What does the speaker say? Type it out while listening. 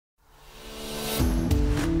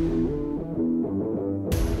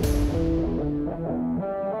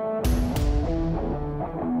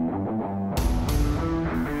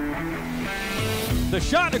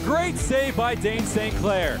shot and a great save by Dane St.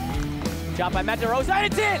 Clair. Shot by Matt DeRosa, and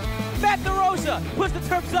it's in! Matt DeRosa puts the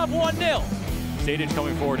Terps up 1-0. Sadic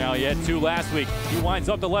coming forward now. He had 2 last week. He winds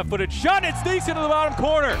up the left-footed shot and it sneaks into the bottom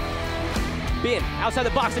corner. Bin outside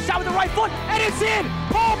the box, the shot with the right foot, and it's in!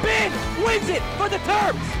 Paul Bin wins it for the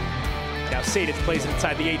Terps! Now Sadic plays it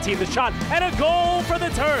inside the 18, the shot, and a goal for the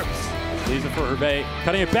Terps. Leaves it for Hervé,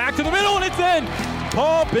 cutting it back to the middle, and it's in!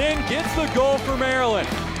 Paul Bin gets the goal for Maryland.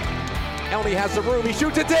 Elney has the room, he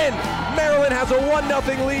shoots it in! Maryland has a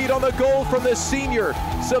 1-0 lead on the goal from the senior,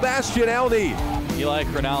 Sebastian Elney. Eli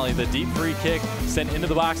Cronali, the deep free kick, sent into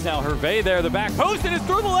the box now. Hervé there, the back post, and it's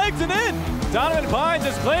through the legs and in! Donovan Pines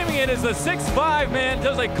is claiming it as the 6'5" man,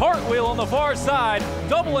 does a cartwheel on the far side,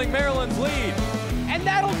 doubling Maryland's lead. And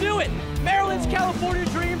that'll do it! Maryland's California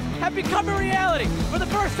dreams have become a reality. For the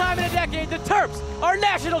first time in a decade, the Terps are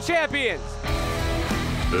national champions!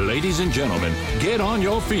 Ladies and gentlemen, get on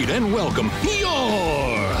your feet and welcome your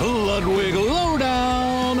Ludwig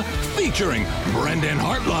Lowdown, featuring Brendan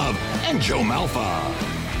Hartlove and Joe Malfa.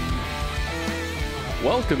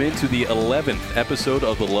 Welcome into the 11th episode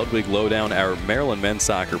of the Ludwig Lowdown, our Maryland men's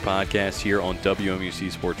soccer podcast here on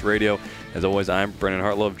WMUC Sports Radio. As always, I'm Brendan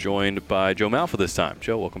Hartlove, joined by Joe Malfa this time.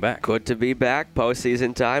 Joe, welcome back. Good to be back.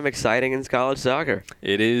 Postseason time, exciting in college soccer.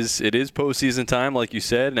 It is postseason time, like you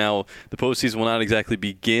said. Now, the postseason will not exactly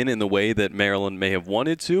begin in the way that Maryland may have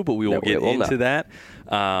wanted to, but we will get into that.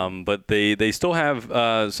 But they still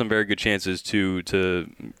have some very good chances to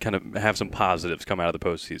kind of have some positives come out of the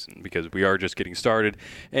postseason, because we are just getting started.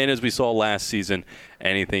 And as we saw last season,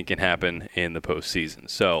 anything can happen in the postseason.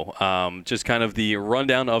 So just kind of the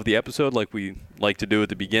rundown of the episode, like we like to do at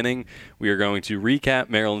the beginning. We are going to recap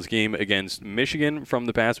Maryland's game against Michigan from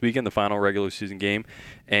the past weekend, the final regular season game.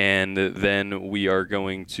 And then we are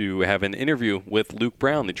going to have an interview with Luke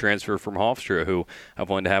Brown, the transfer from Hofstra, who I've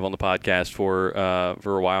wanted to have on the podcast for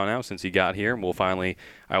a while now since he got here. And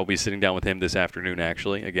I will be sitting down with him this afternoon,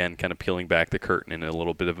 actually. Again, kind of peeling back the curtain in a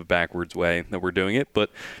little bit of a backwards way that we're doing it. But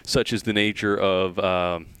such is the nature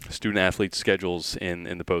of student-athlete schedules in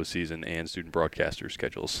the postseason and student broadcaster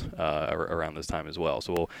schedules around this time as well.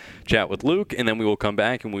 So we'll chat with Luke, and then we will come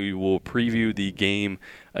back and we will preview the game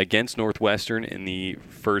against Northwestern in the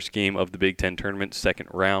first game of the Big Ten tournament, second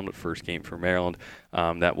round, first game for Maryland.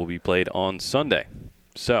 That will be played on Sunday.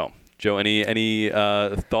 So, Joe, any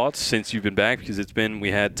thoughts since you've been back? Because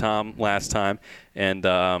we had Tom last time, and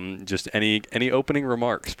just any opening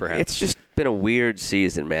remarks, perhaps? It's just been a weird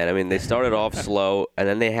season, man. I mean, they started off slow, and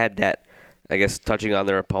then they had that, I guess, touching on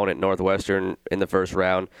their opponent, Northwestern, in the first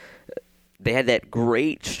round. They had that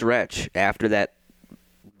great stretch after that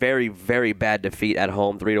very, very bad defeat at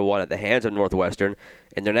home, 3-1 at the hands of Northwestern.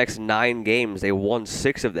 In their next 9 games, they won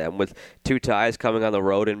 6 of them, with 2 ties coming on the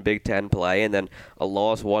road in Big Ten play, and then a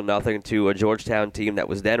loss 1-0 to a Georgetown team that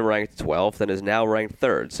was then ranked 12th and is now ranked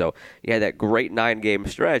 3rd. So you had that great 9-game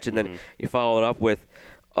stretch, and then you followed up with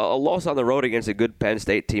a loss on the road against a good Penn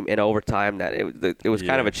State team in overtime. That it was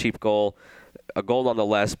kind of a cheap goal, a goal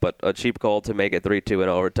nonetheless, but a cheap goal to make it 3-2 in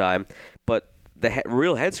overtime. But the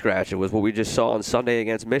real head-scratcher was what we just saw on Sunday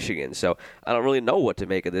against Michigan. So I don't really know what to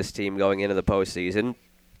make of this team going into the postseason.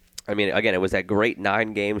 I mean, again, it was that great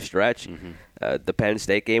 9-game stretch. The Penn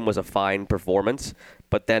State game was a fine performance,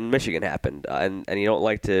 but then Michigan happened. And you don't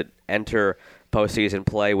like to enter postseason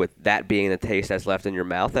play with that being the taste that's left in your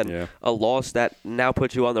mouth, and a loss that now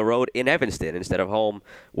puts you on the road in Evanston instead of home,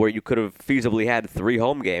 where you could have feasibly had 3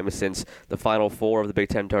 home games, since the Final Four of the Big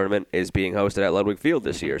Ten tournament is being hosted at Ludwig Field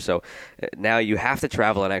this year. So now you have to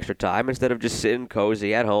travel an extra time instead of just sitting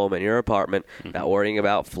cozy at home in your apartment, not worrying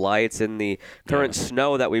about flights and the current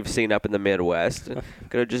snow that we've seen up in the Midwest.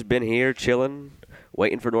 Could have just been here chilling,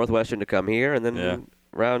 waiting for Northwestern to come here, and then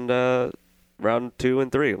round 2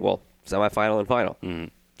 and 3. Well, semifinal and final.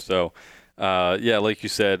 So, like you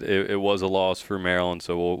said, it was a loss for Maryland.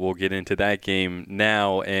 So we'll get into that game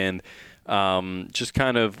now, and just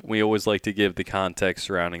kind of, we always like to give the context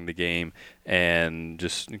surrounding the game and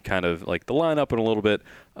just kind of like the lineup in a little bit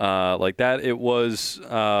like that. It was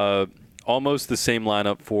almost the same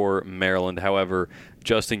lineup for Maryland. However,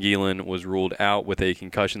 Justin Gielen was ruled out with a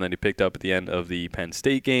concussion that he picked up at the end of the Penn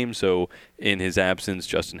State game. So in his absence,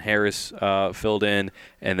 Justin Harris filled in.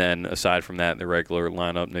 And then aside from that, the regular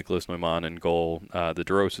lineup, Nicholas Neumann in goal. The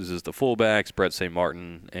DeRosas is the fullbacks, Brett St.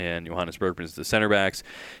 Martin and Johannes Bergman is the center backs.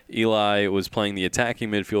 Eli was playing the attacking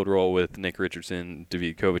midfield role with Nick Richardson,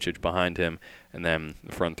 David Kovacic behind him. And then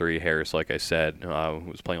the front 3, Harris, like I said,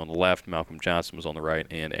 was playing on the left. Malcolm Johnson was on the right,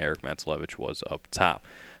 and Eric Matsulevich was up top.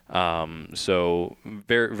 So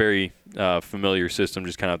very, very familiar system,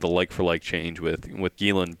 just kind of the like-for-like change with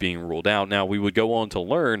Gielen being ruled out. Now, we would go on to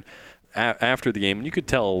learn after the game, and you could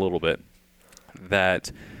tell a little bit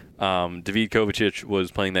that David Kovacic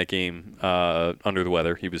was playing that game under the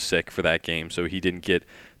weather. He was sick for that game, so he didn't get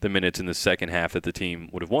the minutes in the second half that the team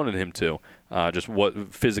would have wanted him to. Just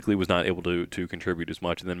what physically was not able to contribute as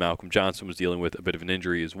much. And then Malcolm Johnson was dealing with a bit of an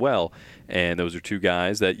injury as well. And those are two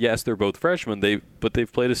guys that, yes, they're both freshmen, but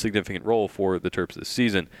they've played a significant role for the Terps this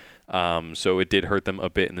season. So it did hurt them a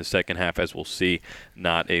bit in the second half, as we'll see,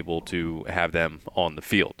 not able to have them on the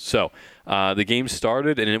field. So the game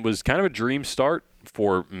started, and it was kind of a dream start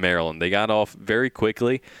for Maryland. They got off very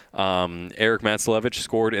quickly. Eric Matsalevich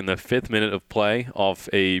scored in the 5th minute of play off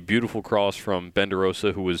a beautiful cross from Ben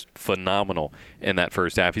DeRosa, who was phenomenal in that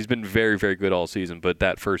first half. He's been very, very good all season, but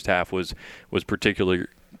that first half was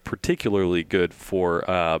particularly good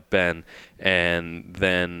for Ben. And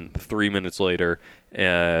then 3 minutes later,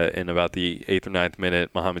 in about the 8th or 9th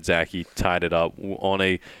minute, Mohamed Zaki tied it up on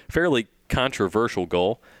a fairly controversial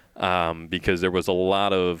goal because there was a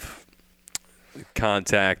lot of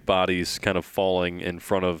contact, bodies kind of falling in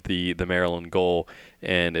front of the Maryland goal,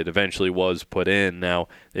 and it eventually was put in. Now,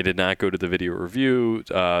 they did not go to the video review.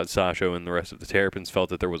 Sasho and the rest of the Terrapins felt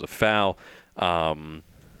that there was a foul.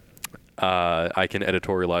 I can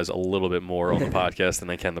editorialize a little bit more on the podcast than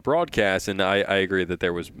I can the broadcast, and I agree that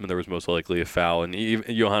there was most likely a foul. And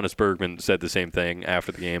Johannes Bergman said the same thing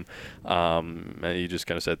after the game. And he just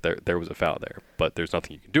kind of said there was a foul there, but there's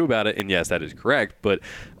nothing you can do about it. And yes, that is correct. But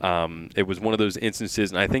it was one of those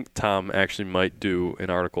instances, and I think Tom actually might do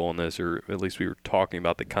an article on this, or at least we were talking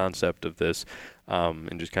about the concept of this,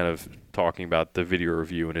 and just kind of talking about the video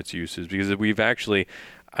review and its uses, because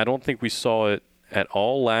I don't think we saw it at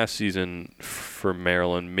all last season for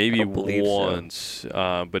Maryland, maybe once,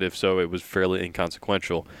 but if so, it was fairly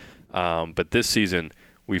inconsequential. But this season,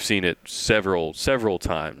 we've seen it several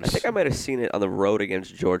times. I think I might have seen it on the road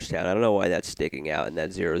against Georgetown. I don't know why that's sticking out in that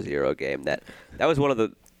 0-0 game. That was one of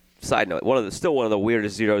the side note, one of the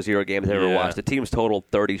weirdest 0-0 games I ever watched. The teams totaled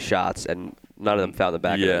 30 shots, and none of them found the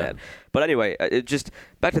back of the net. But anyway,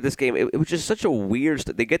 back to this game. It was just such a weird.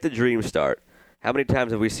 They get the dream start. How many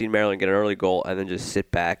times have we seen Maryland get an early goal and then just sit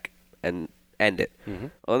back and end it? Mm-hmm.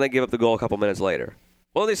 Well, then they give up the goal a couple minutes later.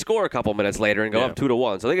 Well, they score a couple minutes later and go up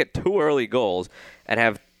 2-1. So they get 2 early goals and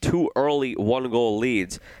have 2 early 1-goal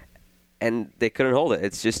leads, and they couldn't hold it.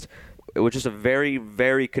 It was just a very,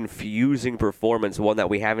 very confusing performance, one that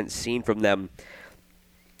we haven't seen from them.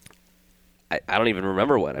 I don't even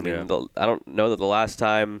remember when. I mean, I don't know that the last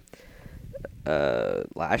time.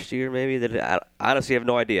 Last year, maybe. I honestly have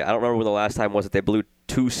no idea. I don't remember when the last time was that they blew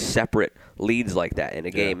 2 separate leads like that in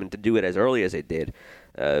a game, and to do it as early as they did,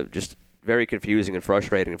 just very confusing and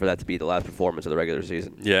frustrating for that to be the last performance of the regular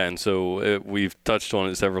season. Yeah, and so we've touched on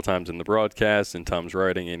it several times in the broadcast and Tom's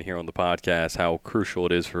writing in here on the podcast how crucial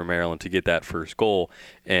it is for Maryland to get that first goal,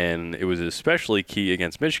 and it was especially key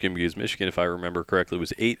against Michigan because Michigan, if I remember correctly,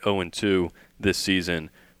 was 8-0-2 this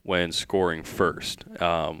season when scoring first.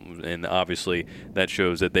 And obviously that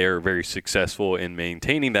shows that they're very successful in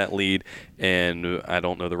maintaining that lead. And I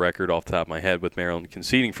don't know the record off the top of my head with Maryland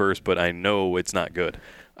conceding first, but I know it's not good.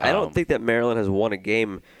 I don't think that Maryland has won a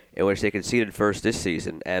game in which they conceded first this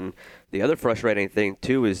season. And the other frustrating thing,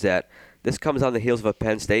 too, is that this comes on the heels of a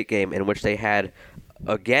Penn State game in which they had,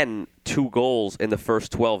 again, 2 goals in the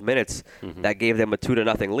first 12 minutes that gave them a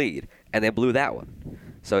 2-0 lead, and they blew that one.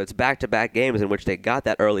 So it's back-to-back games in which they got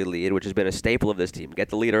that early lead, which has been a staple of this team. Get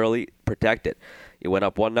the lead early, protect it. You went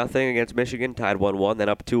up 1-0 against Michigan, tied 1-1, then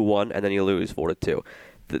up 2-1, and then you lose 4-2.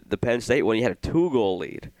 The Penn State one, you had a 2-goal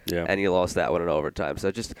lead, and you lost that one in overtime.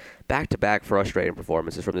 So just back-to-back frustrating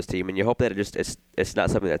performances from this team, and you hope that it's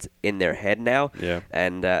not something that's in their head now,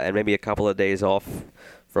 and maybe a couple of days off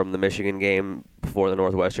from the Michigan game before the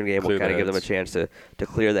Northwestern game will kind of give them a chance to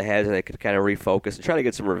clear the heads, and they could kind of refocus and try to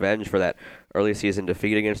get some revenge for that early season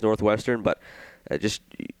defeat against Northwestern. But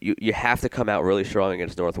you have to come out really strong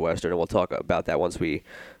against Northwestern, and we'll talk about that once we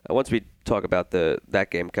talk about that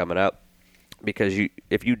game coming up. Because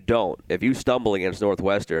if you stumble against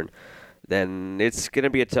Northwestern, then it's going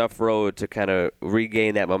to be a tough road to kind of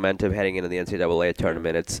regain that momentum heading into the NCAA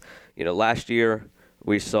tournament. It's last year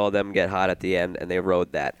we saw them get hot at the end, and they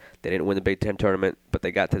rode that. They didn't win the Big Ten tournament, but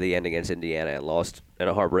they got to the end against Indiana and lost in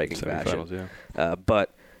a heartbreaking fashion.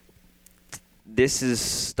 But this is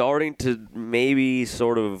starting to maybe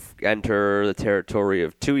sort of enter the territory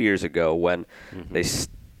of 2 years ago when they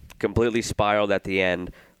completely spiraled at the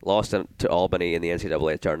end, lost to Albany in the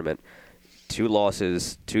NCAA tournament. 2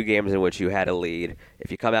 losses, 2 games in which you had a lead. If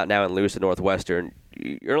you come out now and lose to Northwestern,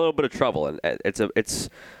 you're in a little bit of trouble, and it's.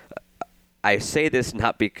 I say this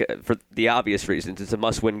not for the obvious reasons. It's a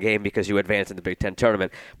must-win game because you advance in the Big Ten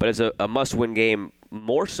tournament, but it's a must-win game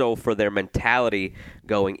more so for their mentality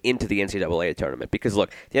going into the NCAA tournament. Because,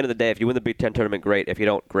 look, at the end of the day, if you win the Big Ten tournament, great. If you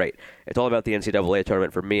don't, great. It's all about the NCAA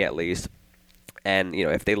tournament for me, at least. And,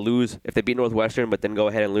 if they beat Northwestern but then go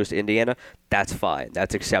ahead and lose to Indiana, that's fine.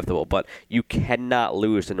 That's acceptable. But you cannot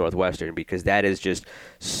lose to Northwestern because that is just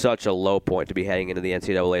such a low point to be heading into the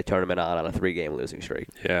NCAA tournament on a 3-game losing streak.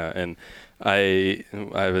 Yeah, and I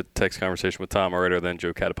have a text conversation with Tom Moretto, then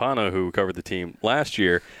Joe Catapano, who covered the team last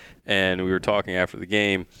year, and we were talking after the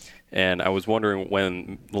game. And I was wondering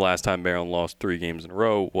when the last time Maryland lost 3 games in a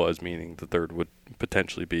row was, meaning the third would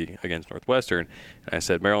potentially be against Northwestern. And I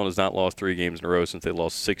said Maryland has not lost 3 games in a row since they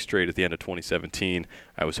lost 6 straight at the end of 2017.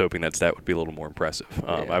 I was hoping that stat would be a little more impressive.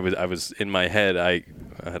 I was in my head, I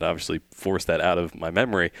had obviously forced that out of my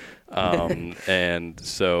memory, and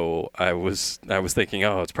so I was thinking,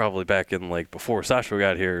 it's probably back in like before Sasho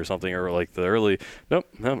got here or something, or like the early. Nope,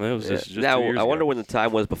 no, it was just 2 years I wonder ago. when the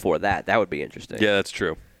time was before that. That would be interesting. Yeah, that's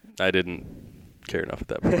true. I didn't care enough at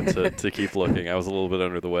that point to keep looking. I was a little bit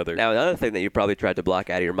under the weather. Now, another thing that you probably tried to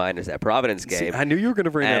block out of your mind is that Providence game. See, I knew you were going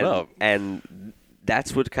to bring that up. And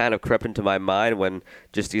that's what kind of crept into my mind when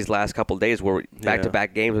just these last couple of days were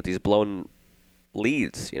back-to-back games with these blown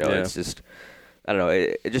leads. It's just, I don't know,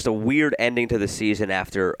 it's just a weird ending to the season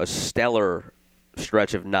after a stellar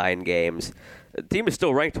stretch of 9 games. The team is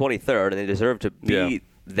still ranked 23rd, and they deserve to be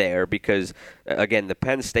there because, again, the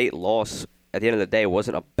Penn State loss at the end of the day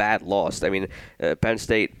wasn't a bad loss. I mean, Penn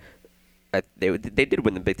State, they did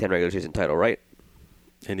win the Big Ten regular season title, right?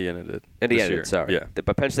 Indiana did. Indiana did, sorry. Yeah.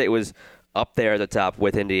 But Penn State was up there at the top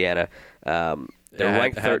with Indiana. They're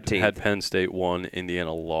ranked 13th. Had Penn State won,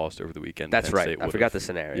 Indiana lost over the weekend. That's Penn right. State I forgot the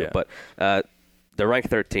scenario. Yeah. But they're ranked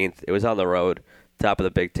 13th. It was on the road, top of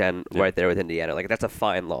the Big Ten, right there with Indiana. Like, that's a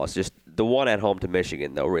fine loss. Just the one at home to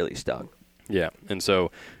Michigan, though, really stung. Yeah, and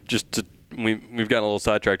so we've gotten a little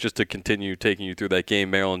sidetracked. Just to continue taking you through that game,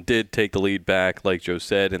 Maryland did take the lead back, like Joe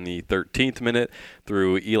said, in the 13th minute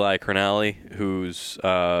through Eli Cronali, who's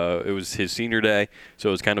it was his senior day, so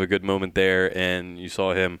it was kind of a good moment there. And you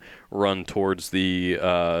saw him run towards the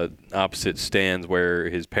opposite stands where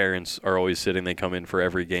his parents are always sitting. They come in for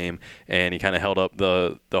every game, and he kind of held up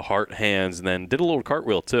the heart hands and then did a little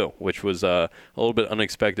cartwheel too, which was a little bit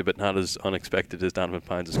unexpected, but not as unexpected as Donovan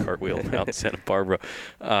Pines' cartwheel out in Santa Barbara.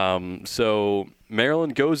 So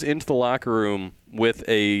Maryland goes into the locker room with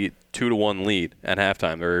a 2-1 lead at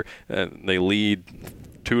halftime. They lead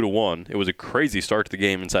 2-1. It was a crazy start to the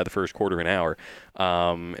game inside the first quarter of an hour.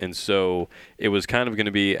 And so it was kind of going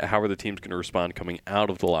to be how are the teams going to respond coming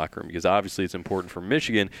out of the locker room, because obviously it's important for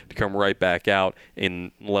Michigan to come right back out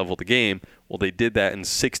and level the game. Well, they did that in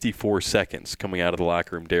 64 seconds coming out of the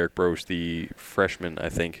locker room. Derek Broche, the freshman, I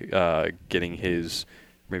think, getting his –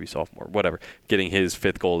 maybe sophomore, whatever, getting his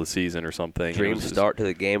 5th goal of the season or something. Dream start to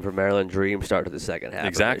the game for Maryland, dream start to the second half.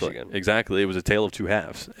 Exactly. It was a tale of 2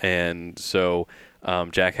 halves. And so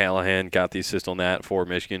Jack Hallahan got the assist on that for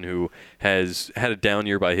Michigan, who has had a down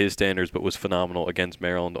year by his standards, but was phenomenal against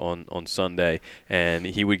Maryland on Sunday. And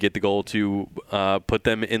he would get the goal to put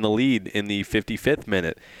them in the lead in the 55th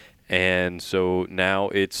minute. And so now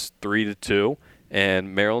it's 3-2,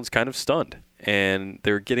 and Maryland's kind of stunned. And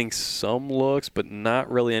they're getting some looks, but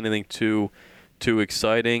not really anything too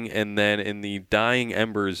exciting. And then in the dying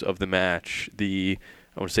embers of the match,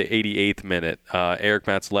 I want to say 88th minute, Eric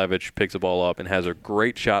Matslevich picks the ball up and has a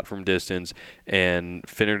great shot from distance. And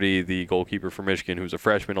Finnerty, the goalkeeper for Michigan, who's a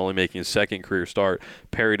freshman, only making his 2nd career start,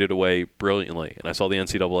 parried it away brilliantly. And I saw the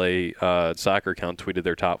NCAA soccer account tweeted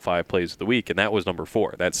their top 5 plays of the week, and that was number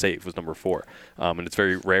 4. That save was number 4. And it's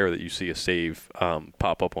very rare that you see a save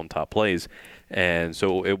pop up on top plays. And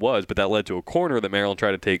so it was, but that led to a corner that Maryland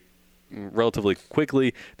tried to take relatively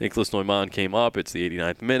quickly. Nicholas Neumann came up. It's the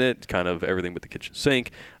 89th minute, kind of everything but the kitchen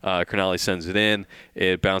sink. Cronali sends it in.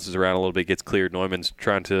 It bounces around a little bit, gets cleared. Neumann's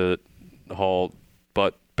trying to haul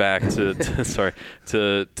butt back to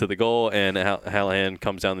the goal, and Hallahan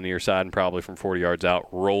comes down the near side and probably from 40 yards out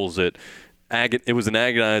rolls it. It was an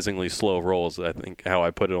agonizingly slow roll, is I think how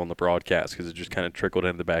I put it on the broadcast, because it just kind of trickled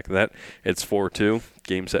into the back of that. It's 4-2,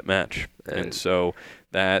 game, set, match. And so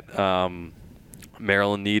that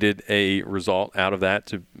Maryland needed a result out of that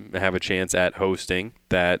to have a chance at hosting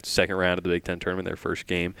that second round of the Big Ten tournament, their first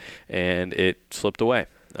game, and it slipped away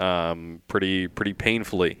pretty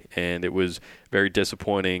painfully, and it was very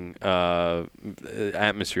disappointing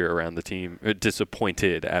atmosphere around the team,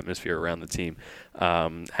 disappointed atmosphere around the team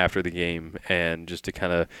after the game. And just to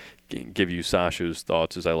kind of give you Sasha's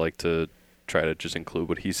thoughts, as I like to try to just include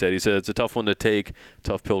what he said. He said it's a tough one to take,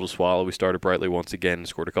 tough pill to swallow. We started brightly once again,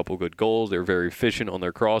 scored a couple good goals. They were very efficient on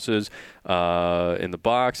their crosses in the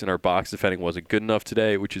box, and our box defending wasn't good enough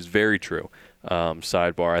today, which is very true.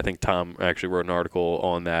 Sidebar, I think Tom actually wrote an article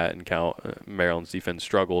on that, and Maryland's defense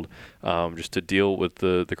struggled just to deal with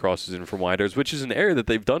the crosses in from widers, which is an area that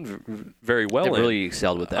they've done very well in. They've really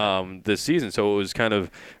excelled with that this season. So it was kind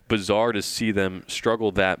of bizarre to see them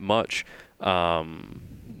struggle that much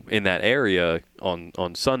in that area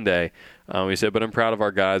on Sunday. He said, but I'm proud of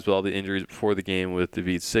our guys with all the injuries before the game with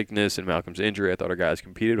David's sickness and Malcolm's injury. I thought our guys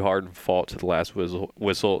competed hard and fought to the last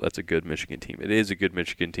whistle. That's a good Michigan team. It is a good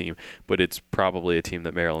Michigan team, but it's probably a team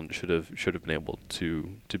that Maryland should have been able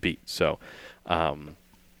to beat. So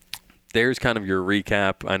there's kind of your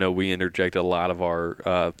recap. I know we interjected a lot of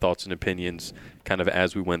our thoughts and opinions kind of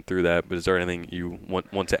as we went through that, but is there anything you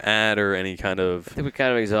want to add or any kind of... I think we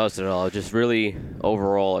kind of exhausted it all. Just really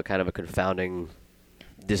overall a kind of a confounding,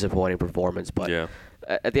 disappointing performance. But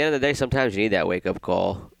at the end of the day, sometimes you need that wake-up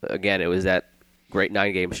call. Again, it was that great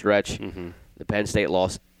 9-game stretch. Mm-hmm. The Penn State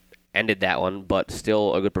loss ended that one, but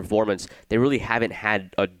still a good performance. They really haven't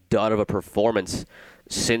had a dud of a performance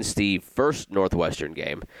since the first Northwestern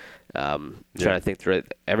game. Trying to think through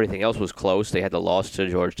it. Everything else was close. They had the loss to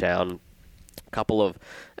Georgetown. A couple of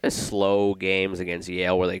slow games against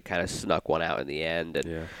Yale where they kind of snuck one out in the end.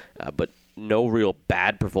 And, but no real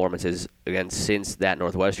bad performances, again, since that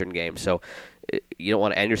Northwestern game. So you don't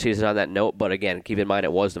want to end your season on that note. But, again, keep in mind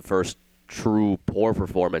it was the first true poor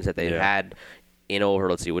performance that they've had in over,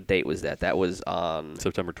 let's see, what date was that? That was on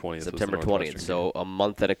September 20th. September 20th, so a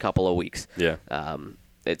month and a couple of weeks. Yeah.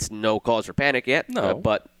 It's no cause for panic yet. No.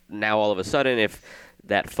 But now all of a sudden, if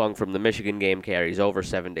that funk from the Michigan game carries over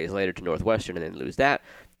 7 days later to Northwestern and then lose that,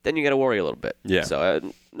 then you got to worry a little bit. Yeah.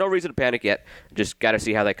 So no reason to panic yet. Just got to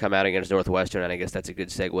see how they come out against Northwestern, and I guess that's a good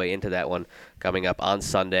segue into that one coming up on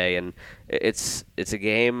Sunday. And it's a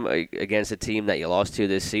game against a team that you lost to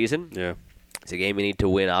this season. Yeah. It's a game you need to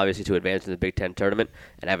win, obviously, to advance in the Big Ten tournament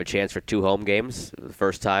and have a chance for 2 home games. The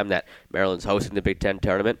first time that Maryland's hosting the Big Ten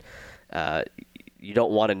tournament. You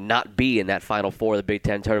don't want to not be in that Final Four of the Big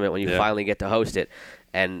Ten tournament when you finally get to host it.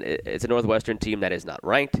 And it's a Northwestern team that is not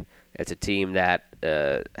ranked. It's a team that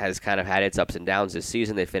has kind of had its ups and downs this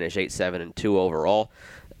season. They finished 8-7-2 overall.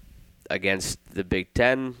 Against the Big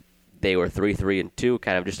Ten, they were 3-3-2,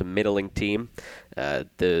 kind of just a middling team.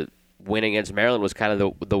 The win against Maryland was kind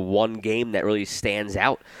of the one game that really stands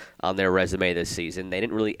out on their resume this season. They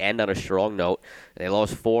didn't really end on a strong note. They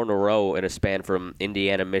lost 4 in a row in a span from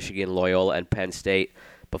Indiana, Michigan, Loyola, and Penn State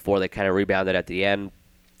before they kind of rebounded at the end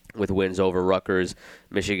with wins over Rutgers,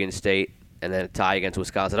 Michigan State, and then a tie against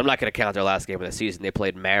Wisconsin. I'm not going to count their last game of the season. They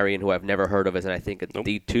played Marion, who I've never heard of as, I think, a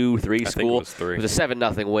D2-3 school. It was a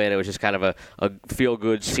 7-0 win. It was just kind of a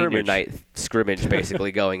feel-good senior night scrimmage,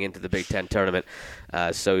 basically, going into the Big Ten tournament.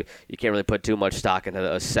 So you can't really put too much stock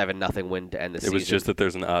into a 7-0 win to end the season. It was just that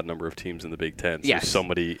there's an odd number of teams in the Big Ten, so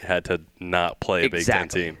somebody had to not play a Big Ten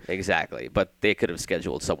team. Exactly. But they could have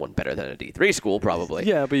scheduled someone better than a D3 school, probably.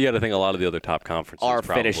 Yeah, but you got to think a lot of the other top conferences are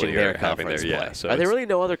finishing their conference play. Yeah, so are there really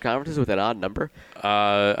no other conferences with an odd number?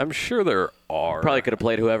 I'm sure there are. Probably could have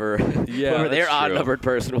played whoever their odd-numbered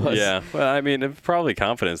person was. Yeah, well, I mean, it's probably a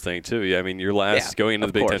confidence thing, too. Yeah, I mean, your last going into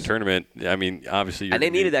the Big Ten tournament, I mean, obviously and they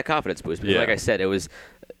needed that confidence boost because, like I said, it was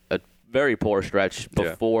a very poor stretch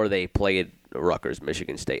before they played Rutgers,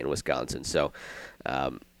 Michigan State, and Wisconsin. So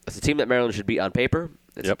it's a team that Maryland should beat on paper.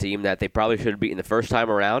 It's a team that they probably should have beaten the first time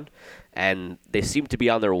around, and they seem to be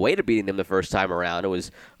on their way to beating them the first time around. It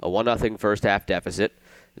was a 1-0 first-half deficit.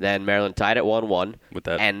 Then Maryland tied at 1-1. With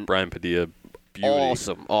that Brian Padilla beauty.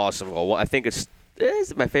 Awesome goal. I think it's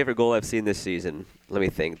my favorite goal I've seen this season. Let me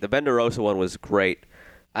think. The Benderosa one was great.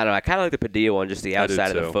 I don't know. I kind of like the Padilla one, just the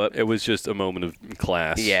outside of the foot. It was just a moment of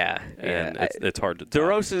class. Yeah. And it's hard to tell.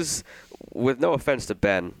 DeRosa's, with no offense to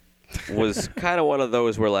Ben, was kind of one of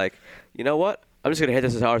those where, like, you know what? I'm just going to hit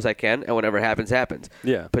this as hard as I can, and whatever happens, happens.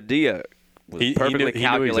 Yeah. Padilla was perfectly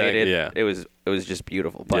calculated. Exactly, It was just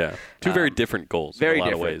beautiful. But, two very different goals in a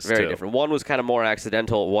lot of ways. Very different. One was kind of more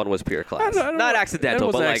accidental. One was pure class. Not accidental,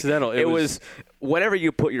 it but accidental. It was whenever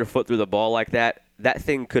you put your foot through the ball like that, that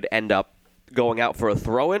thing could end up going out for a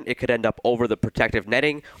throw-in. It could end up over the protective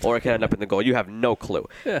netting, or it could end up in the goal. You have no clue.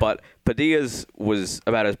 Yeah. But Padilla's was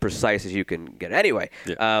about as precise as you can get. Anyway,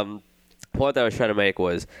 point that I was trying to make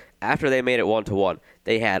was after they made it 1-1,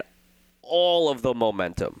 they had all of the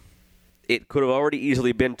momentum. It could have already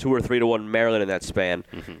easily been 2 or 3-1 Maryland in that span,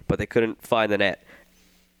 but they couldn't find the net.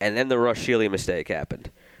 And then the Rush Shealy mistake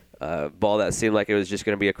happened. Ball that seemed like it was just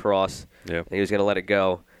going to be a cross, and he was going to let it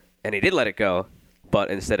go. And he did let it go, but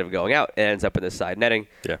instead of going out, it ends up in the side netting.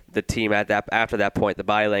 Yeah. The team after that point, the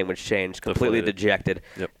body language changed, completely dejected,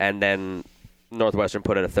 and then Northwestern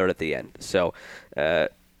put in a third at the end. So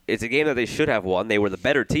it's a game that they should have won. They were the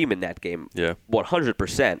better team in that game,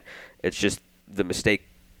 100%. It's just the mistake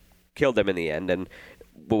killed them in the end, and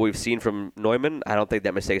what we've seen from Neumann, I don't think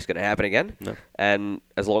that mistake is going to happen again. No. And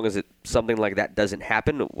as long as something like that doesn't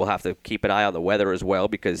happen, we'll have to keep an eye on the weather as well,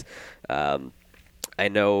 because I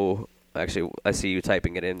know, actually, I see you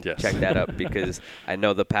typing it in. Yes. Check that up, because I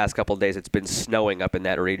know the past couple of days it's been snowing up in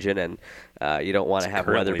that region, and you don't want to have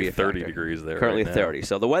weather be a factor. 30 degrees there. Currently right 30.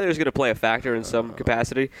 So the weather is going to play a factor in some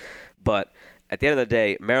capacity, but at the end of the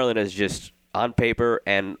day, Maryland is just, on paper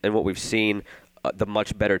and what we've seen, the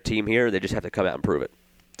much better team here. They just have to come out and prove it.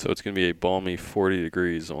 So it's going to be a balmy 40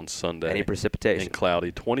 degrees on Sunday. Any precipitation. And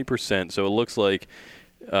cloudy, 20%. So it looks like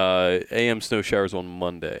AM snow showers on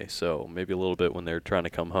Monday. So maybe a little bit when they're trying to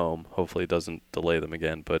come home. Hopefully it doesn't delay them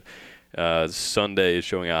again. But Sunday is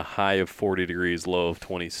showing a high of 40 degrees, low of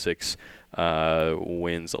 26,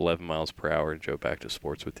 winds 11 miles per hour. Joe, back to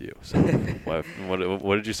sports with you. So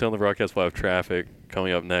what did you say on the broadcast? We'll have traffic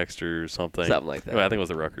coming up next or something. Something like that. Well, I think it was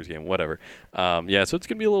the Rutgers game. Whatever. So it's going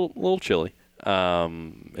to be a little chilly.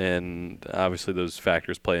 And obviously those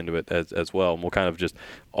factors play into it as well. And we'll kind of just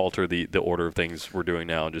alter the order of things we're doing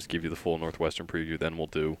now and just give you the full Northwestern preview. Then we'll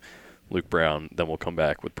do Luke Brown. Then we'll come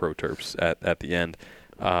back with Pro Terps at the end,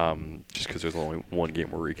 just because there's only one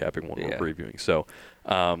game we're recapping, one we're previewing. So,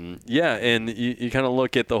 and you kind of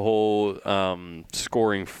look at the whole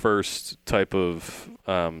scoring first type of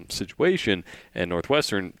situation, and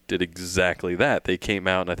Northwestern did exactly that. They came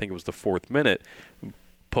out, and I think it was the 4th minute,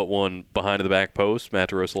 put one behind the back post. Matt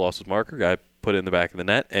DeRosa lost his marker. Guy put it in the back of the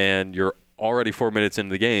net, and you're already 4 minutes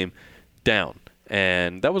into the game down.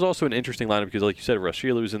 And that was also an interesting lineup because, like you said, Russ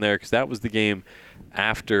Shealy was in there because that was the game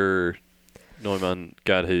after Neumann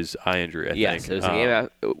got his eye injury, I think. Yes, it was the game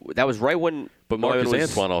that was right when. But Marcus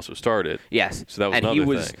Antoine also started. Yes. So that was and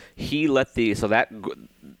another thing. He let the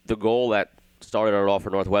goal that started it all for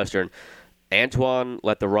Northwestern. Antoine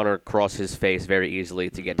let the runner cross his face very easily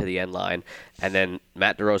to get to the end line, and then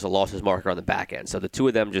Matt DeRosa lost his marker on the back end. So the two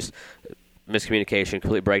of them just miscommunication,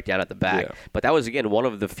 complete breakdown at the back. Yeah. But that was, again, one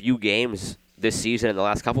of the few games this season in the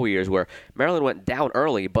last couple of years where Maryland went down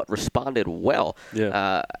early but responded well.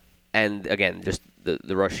 Yeah. And, again, just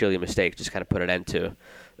the Russ Shealy mistake just kind of put an end to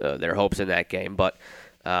their hopes in that game. But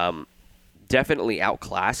definitely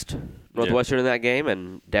outclassed Northwestern in that game,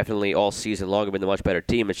 and definitely all season long have been the much better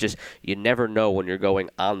team. It's just you never know when you're going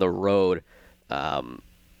on the road.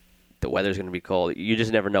 The weather's going to be cold. You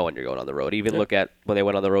just never know when you're going on the road. Even look at when they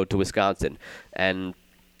went on the road to Wisconsin and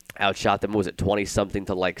outshot them. Was it 20-something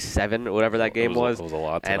to 7 or whatever that game was? It was a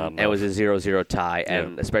lot. And it was a 0-0 tie.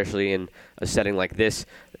 And especially in a setting like this,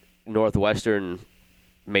 Northwestern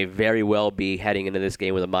may very well be heading into this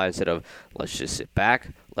game with a mindset of, let's just sit back,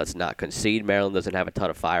 let's not concede. Maryland doesn't have a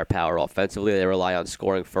ton of firepower offensively. They rely on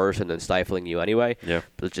scoring first and then stifling you anyway. Yeah.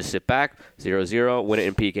 But let's just sit back, 0-0, win it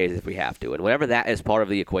in PKs if we have to. And whenever that is part of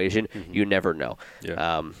the equation, you never know.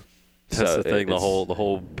 Yeah. That's the thing, the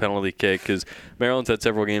whole penalty kick, because Maryland's had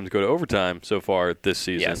several games go to overtime so far this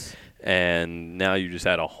season. Yes. And now you just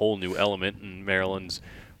add a whole new element in Maryland's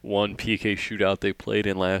one PK shootout they played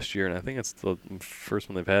in last year, and I think it's the first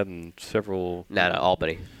one they've had in several. No,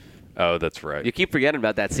 Albany. Oh, that's right. You keep forgetting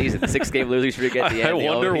about that season. 6-game losing streak at the end. I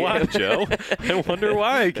wonder why, Joe. I wonder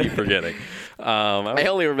why I keep forgetting. I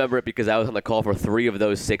only remember it because I was on the call for 3 of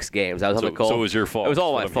those 6 games. I was on the call. So it was your fault. It was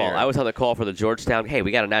all my fault. I was on the call for the Georgetown. Hey,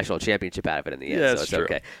 we got a national championship out of it in the end, so it's true.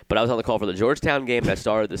 okay. But I was on the call for the Georgetown game that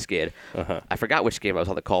started the skid. I forgot which game I was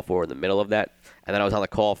on the call for in the middle of that. And then I was on the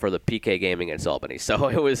call for the PK game against Albany. So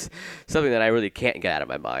it was something that I really can't get out of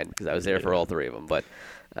my mind because I was there for all 3 of them. But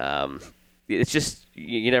it's just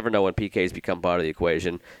you never know when PKs become part of the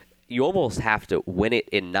equation. You almost have to win it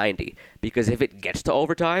in 90 because if it gets to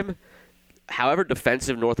overtime, however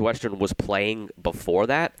defensive Northwestern was playing before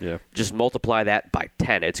that, just multiply that by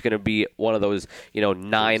 10. It's going to be one of those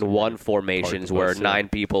 9-1 formations where 9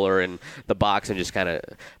 people are in the box and just kind of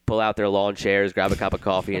pull out their lawn chairs, grab a cup of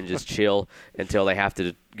coffee, and just chill until they have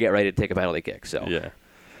to get ready to take a penalty kick. So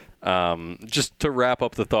just to wrap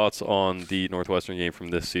up the thoughts on the Northwestern game from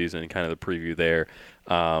this season, kind of the preview there.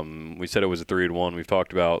 We said it was a 3-1. We've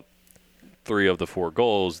talked about 3 of the 4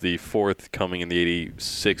 goals. The 4th coming in the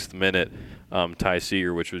 86th minute. Ty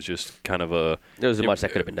Seeger, which was just kind of a... There was much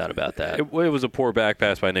that could have been done about that. It was a poor back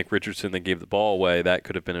pass by Nick Richardson that gave the ball away. That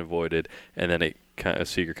could have been avoided, and then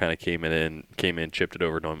Seeger kind of came in, chipped it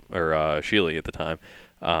over to Shealy at the time.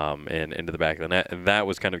 and into the back of the net. And that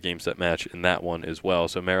was kind of game, set, match in that one as well.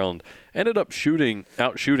 So Maryland ended up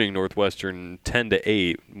out shooting Northwestern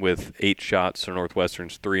 10-8 with 8 shots to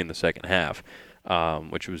Northwestern's 3 in the second half,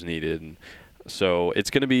 which was needed. And so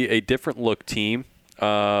it's going to be a different look team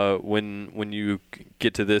when you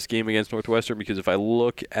get to this game against Northwestern, because if I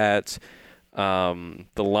look at the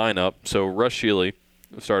lineup, so Russ Shealy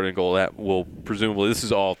starting goal, that will presumably, this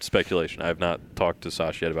is all speculation. I have not talked to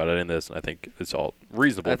Sash yet about it in this, and I think it's all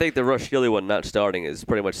reasonable. I think the Russ Shealy one not starting is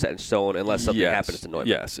pretty much set in stone unless something happens to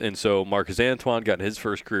Northwestern. Yes, and so Marcus Antoine got his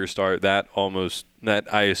first career start. That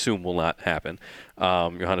I assume will not happen.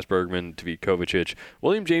 Johannes Bergman, David Kovacic,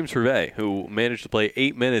 William James Hervé, who managed to play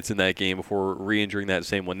 8 minutes in that game before re-injuring that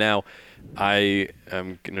same one. Now, I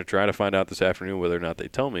am going to try to find out this afternoon whether or not they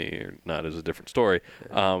tell me or not is a different story.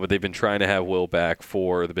 But they've been trying to have Will back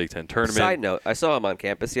for the Big Ten tournament. Side note, I saw him on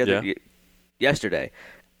campus yesterday,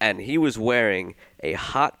 and he was wearing a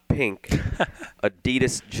hot pink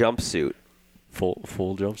Adidas jumpsuit. Full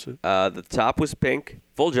jumpsuit? The top was pink,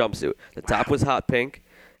 full jumpsuit. The top was hot pink.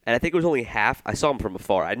 And I think it was only half. I saw him from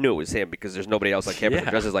afar. I knew it was him because there's nobody else on campus who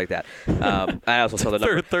dresses like that. I also saw the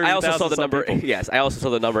number. I also saw the number. Yes, I also saw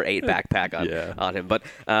the number 8 backpack on him. But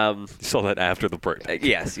you saw that after the break.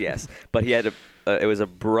 Yes. But he had it was a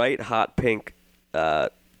bright hot pink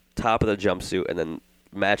top of the jumpsuit and then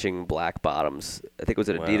matching black bottoms. I think it was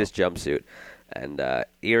an Adidas jumpsuit and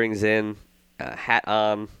earrings in, hat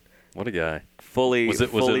on. What a guy! Was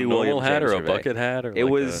it a normal hat or a bucket hat or? It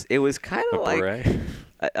was kind of like. Beret?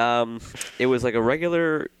 It was like a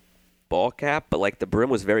regular ball cap, but like the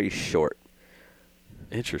brim was very short.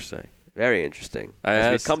 Interesting. Very interesting.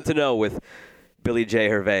 As we've come to know with Billy J.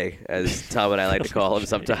 Hervé, as Tom and I like to call him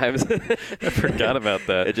sometimes. I forgot about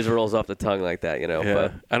that. It just rolls off the tongue like that, Yeah.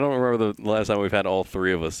 But I don't remember the last time we've had all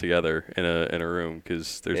 3 of us together in a room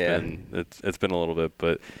because it's been a little bit.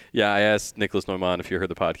 But yeah, I asked Nicholas Neumann, if you heard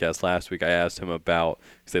the podcast last week, I asked him about,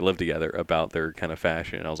 because they live together, about their kind of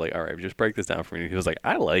fashion. And I was like, all right, just break this down for me. He was like,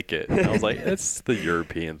 I like it. And I was like, it's the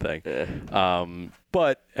European thing. Yeah.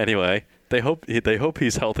 But anyway. They hope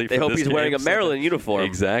he's healthy. They hope he's wearing a Maryland uniform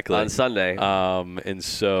exactly on Sunday. And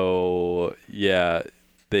so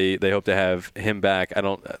they hope to have him back. I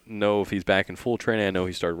don't know if he's back in full training. I know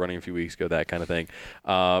he started running a few weeks ago, that kind of thing.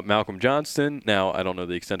 Malcolm Johnston. Now I don't know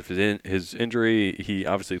the extent of his injury. He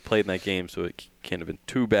obviously played in that game, so it can't have been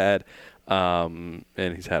too bad. And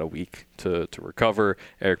he's had a week to recover.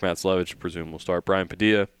 Eric Matslevich, presume, will start. Brian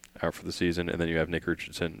Padilla out for the season, and then you have Nick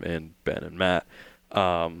Richardson and Ben and Matt.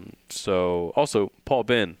 So also Paul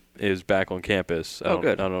Ben is back on campus.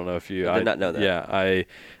 Good. I don't know if you. I did not know that. Yeah,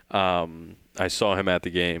 I saw him at the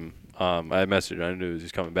game. I messaged him. I knew he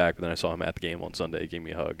was coming back, but then I saw him at the game on Sunday. He gave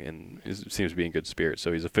me a hug, and he seems to be in good spirits.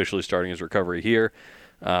 So he's officially starting his recovery here,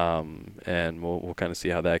 and we'll kind of see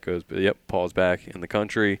how that goes. But yep, Paul's back in the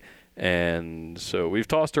country. And so we've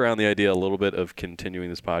tossed around the idea a little bit of continuing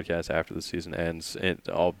this podcast after the season ends,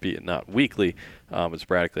 albeit not weekly, but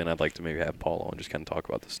sporadically. And I'd like to maybe have Paul on, just kind of talk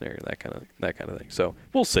about the scenario, that kind of thing. So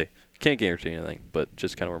we'll see. Can't guarantee anything, but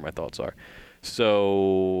just kind of where my thoughts are.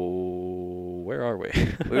 So where are we?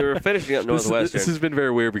 We were finishing up Northwestern. This has been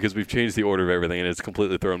very weird because we've changed the order of everything, and it's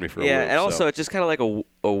completely thrown me for a loop. Yeah, and also it's just kind of like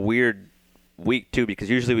a weird week too, because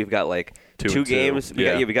usually we've got like two games. We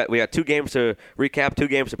got 2 games to recap, 2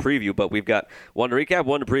 games to preview, but we've got 1 to recap,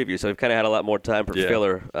 1 to preview. So we've kind of had a lot more time for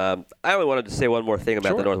filler. I only wanted to say one more thing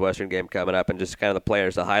about the Northwestern game coming up, and just kind of the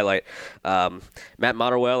players to highlight. Matt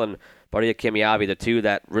Motterwell and Bardia Kimiabi, the 2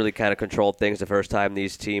 that really kind of controlled things the first time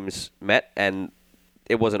these teams met, and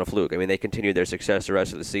it wasn't a fluke. I mean, they continued their success the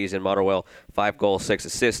rest of the season. Motterwell, 5 goals, 6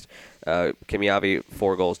 assists. Kimiabi,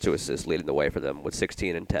 4 goals, 2 assists, leading the way for them with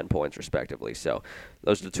 16 and 10 points, respectively. So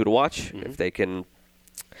those are the 2 to watch. Mm-hmm. If they can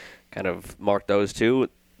kind of mark those 2,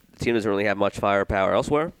 the team doesn't really have much firepower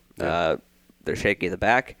elsewhere. Yeah. They're shaky at the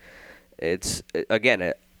back. It's,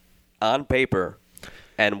 again, on paper,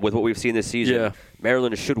 and with what we've seen this season,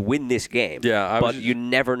 Maryland should win this game. Yeah, but you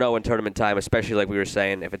never know in tournament time, especially like we were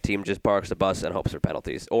saying, if a team just parks the bus and hopes for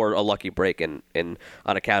penalties or a lucky break on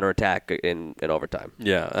a counterattack in overtime.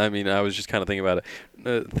 Yeah, I mean, I was just kind of thinking about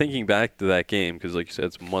it. Thinking back to that game, because like you said,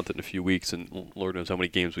 it's a month and a few weeks, and Lord knows how many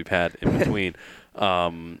games we've had in between.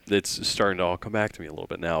 It's starting to all come back to me a little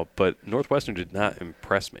bit now. But Northwestern did not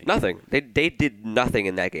impress me. Nothing. They did nothing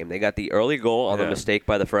in that game. They got the early goal on the mistake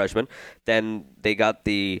by the freshman. Then they got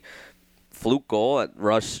the fluke goal that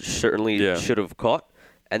Rush certainly should have caught.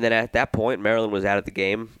 And then at that point, Maryland was out of the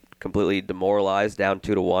game, completely demoralized, down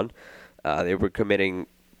 2-1. They were committing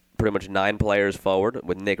pretty much 9 players forward,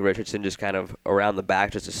 with Nick Richardson just kind of around the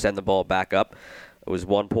back just to send the ball back up. It was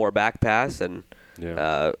one poor back pass, and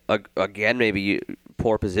again, maybe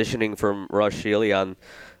poor positioning from Russ Shealy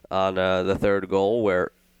on the third goal,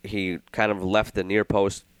 where he kind of left the near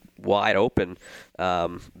post wide open,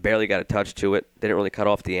 barely got a touch to it, didn't really cut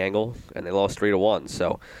off the angle, and they lost 3-1.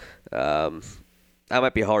 So I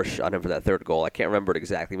might be harsh on him for that third goal. I can't remember it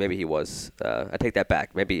exactly. Maybe he was. I take that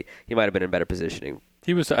back. Maybe he might have been in better positioning.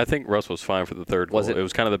 He was. I think Russ was fine for the third goal. Was it? It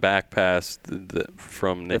was kind of the back pass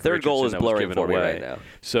from Nick The third goal is Richardson that was blurring given for me away. right now.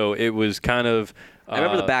 So it was kind of. I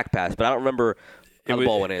remember the back pass, but I don't remember how the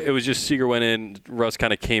ball went in. It was just Seager went in, Russ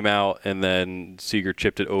kind of came out, and then Seager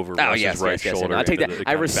chipped it over Russ's right shoulder. I'll take that.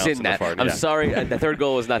 I rescind that. I'm sorry. The third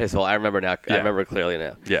goal was not his fault. I remember now. Yeah. I remember clearly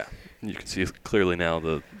now. Yeah. You can see clearly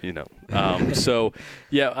now so,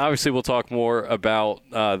 yeah, obviously we'll talk more about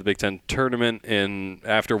the Big Ten tournament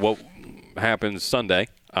after what happens Sunday.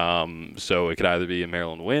 So it could either be a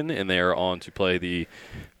Maryland win, and they are on to play the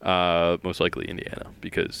most likely Indiana,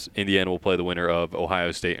 because Indiana will play the winner of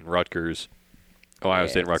Ohio State and Rutgers. Ohio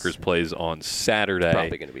State and Rutgers plays on Saturday.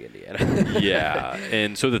 Probably going to be Indiana. Yeah,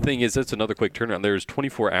 and so the thing is, that's another quick turnaround. There's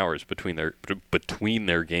 24 hours between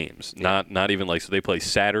their games. Yeah. Not even like, so they play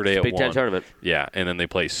Saturday at 1. Big Ten tournament. Yeah, and then they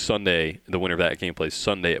play Sunday. The winner of that game plays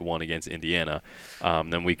Sunday at 1 against Indiana.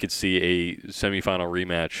 Then we could see a semifinal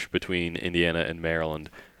rematch between Indiana and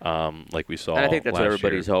Maryland, like we saw. And I think that's what last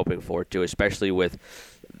everybody's year. hoping for too, especially with.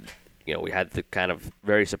 We had the kind of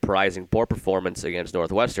very surprising poor performance against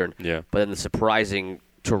Northwestern, Yeah. but then the surprising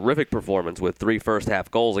terrific performance with 3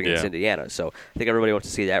 first-half goals against Yeah. Indiana. So I think everybody wants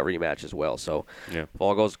to see that rematch as well. So Yeah. if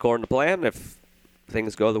all goes according to plan, if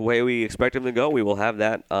things go the way we expect them to go, we will have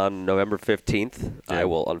that on November 15th. Yeah. I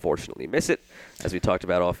will unfortunately miss it. As we talked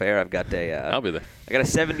about off air, I've got I'll be there. I got a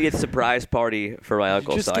 70th surprise party for my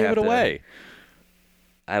uncle. Just so give I have it away.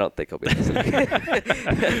 I don't think he'll be listening.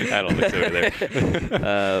 I don't think so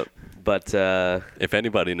either. But If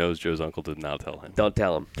anybody knows Joe's uncle, did not tell him. don't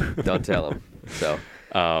tell him. Don't tell him. So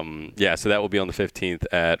So that will be on the 15th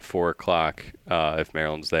at 4 o'clock if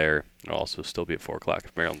Maryland's there. It'll also still be at 4 o'clock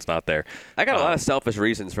if Maryland's not there. I got a lot of selfish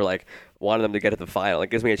reasons for wanting them to get to the final. It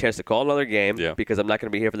gives me a chance to call another game because I'm not going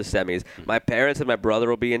to be here for the semis. My parents and my brother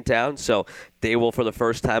will be in town, so they will for the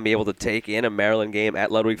first time be able to take in a Maryland game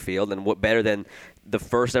at Ludwig Field. And what better than the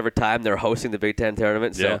first ever time they're hosting the Big Ten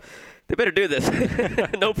tournament? So they better do this.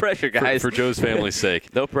 No pressure, guys. For Joe's family's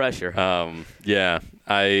sake. No pressure. I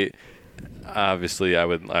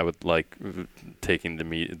would like taking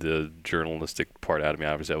the journalistic part out of me.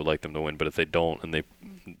 Obviously, I would like them to win, but if they don't and they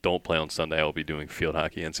don't play on Sunday, I'll be doing field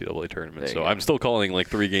hockey NCAA tournament. So I'm still calling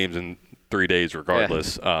 3 games in 3 days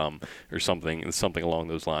regardless, or something along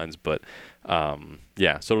those lines. But so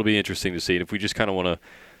it'll be interesting to see. And if we just kind of want to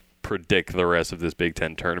predict the rest of this Big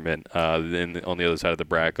Ten tournament, then on the other side of the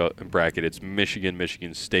bracket, it's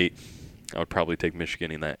Michigan State. I would probably take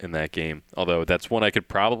Michigan in that game, although that's one I could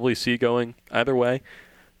probably see going either way.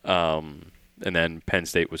 And then Penn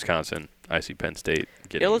State, Wisconsin. I see Penn State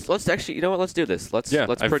getting. Yeah, let's actually. You know what? Let's do this. Let's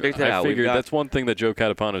predict it out. I figured that's one thing that Joe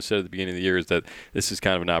Catapano said at the beginning of the year, is that this is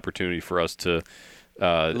kind of an opportunity for us to.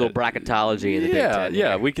 A little bracketology in the Big Ten.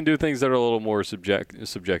 Yeah, we can do things that are a little more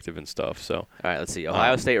subjective and stuff. So. All right, let's see.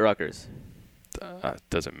 Ohio State, Rutgers.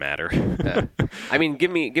 Doesn't matter. I mean,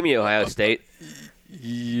 give me Ohio State.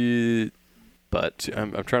 Yeah, but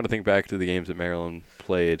I'm trying to think back to the games that Maryland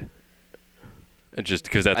played. And just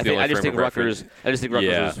because that's the only frame of reference. I just think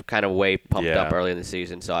Rutgers was kind of way pumped up early in the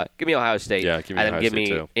season. So give me Ohio State. Yeah, give me Ohio give me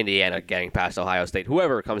State too. Indiana getting past Ohio State.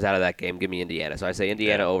 Whoever comes out of that game, give me Indiana. So I say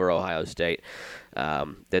Indiana over Ohio State.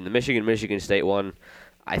 Then the Michigan State one,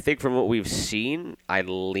 I think from what we've seen, I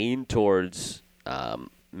lean towards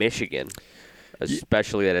Michigan,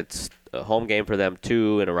 especially that it's a home game for them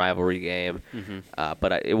too and a rivalry game. Mm-hmm.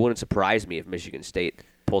 But it wouldn't surprise me if Michigan State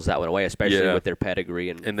pulls that one away, especially with their pedigree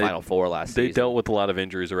and Final Four last season. They dealt with a lot of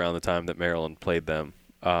injuries around the time that Maryland played them,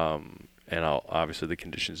 and obviously the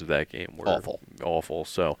conditions of that game were awful.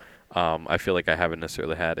 So I feel like I haven't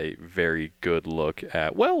necessarily had a very good look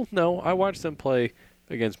at. Well, no, I watched them play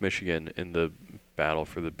against Michigan in the battle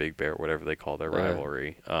for the Big Bear, whatever they call their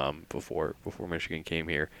rivalry, before Michigan came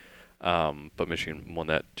here. But Michigan won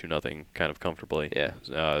that 2-0 kind of comfortably. Yeah.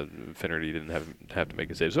 Finnerty didn't have to make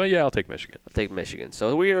a save. So, I'll take Michigan. I'll take Michigan.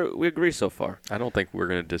 So we agree so far. I don't think we're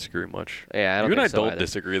going to disagree much. Yeah, I don't You and I think so don't either.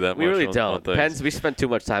 disagree that much. We really on don't. We spent too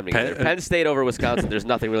much time together. Penn State over Wisconsin, there's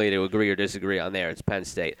nothing really to agree or disagree on there. It's Penn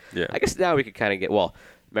State. Yeah. I guess now we could kind of get,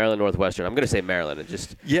 Maryland, Northwestern. I'm going to say Maryland. And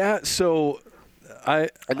just so and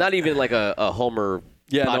not even like a homer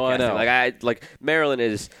Yeah, no, I know. Like Maryland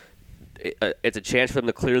is... It's a chance for them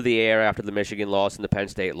to clear the air after the Michigan loss and the Penn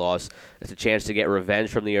State loss. It's a chance to get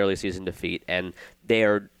revenge from the early season defeat, and they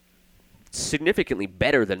are significantly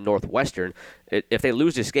better than Northwestern. If they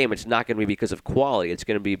lose this game, it's not going to be because of quality. It's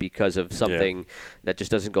going to be because of something that just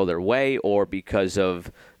doesn't go their way, or because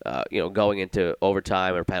of going into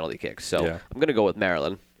overtime or penalty kicks. So I'm going to go with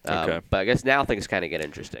Maryland. But I guess now things kind of get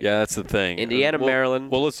interesting. Yeah, that's the thing. Indiana, Maryland.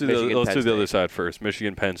 Well, let's do Michigan, the other side first.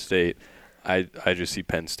 Michigan, Penn State. I just see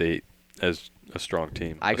Penn State as a strong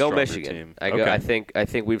team. I go Michigan. I think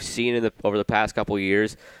we've seen over the past couple of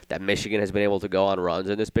years that Michigan has been able to go on runs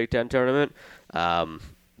in this Big Ten tournament.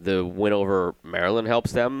 The win over Maryland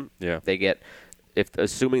helps them. Yeah. They get,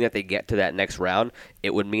 assuming that they get to that next round,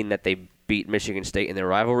 it would mean that they beat Michigan State in their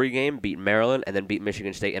rivalry game, beat Maryland, and then beat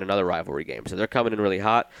Michigan State in another rivalry game. So they're coming in really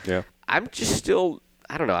hot. Yeah. I'm just still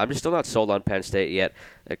not sold on Penn State yet.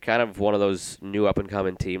 They're kind of one of those new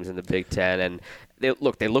up-and-coming teams in the Big Ten, and they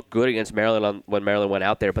look good against Maryland when Maryland went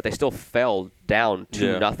out there, but they still fell down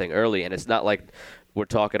 2-0 early, and it's not like we're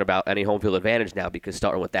talking about any home field advantage now, because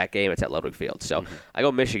starting with that game, it's at Ludwig Field. So I go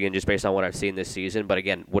Michigan just based on what I've seen this season, but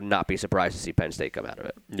again, would not be surprised to see Penn State come out of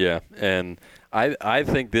it. Yeah, and I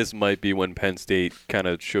think this might be when Penn State kind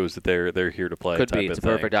of shows that they're here to play. Could be. It's a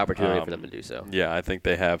perfect opportunity for them to do so. Yeah, I think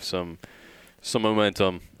they have some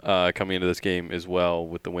momentum coming into this game as well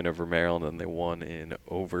with the win over Maryland, and they won in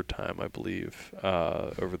overtime, I believe,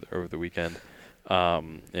 over the weekend.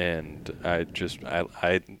 And I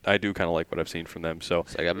do kind of like what I've seen from them. So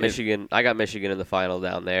I got Michigan. I got Michigan in the final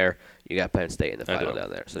down there. You got Penn State in the final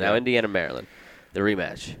down there. So now Indiana, Maryland, the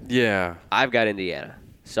rematch. Yeah, I've got Indiana.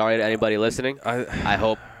 Sorry to anybody listening. I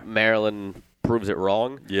hope Maryland proves it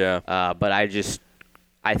wrong. Yeah. But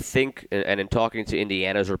I think, and in talking to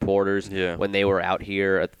Indiana's reporters when they were out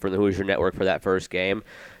here for the Hoosier Network for that first game,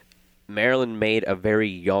 Maryland made a very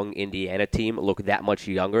young Indiana team look that much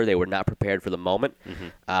younger. They were not prepared for the moment.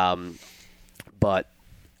 But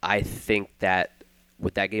I think that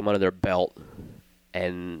with that game under their belt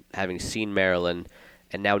and having seen Maryland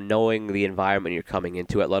and now knowing the environment you're coming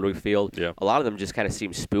into at Ludwig Field, a lot of them just kind of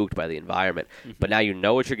seem spooked by the environment. But now you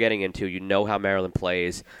know what you're getting into. You know how Maryland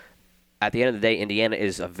plays. At the end of the day, Indiana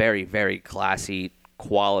is a very, very classy,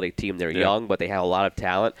 quality team. They're young, but they have a lot of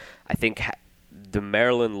talent. I think the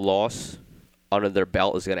Maryland loss under their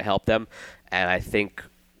belt is going to help them, and I think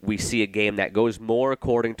we see a game that goes more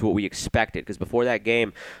according to what we expected, because before that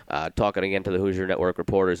game, talking again to the Hoosier Network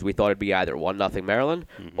reporters, we thought it'd be either 1-0 Maryland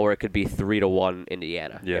or it could be 3-1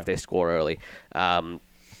 Indiana if they score early. And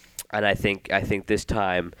I think this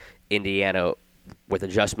time Indiana, with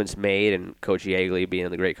adjustments made, and Coach Yeagley being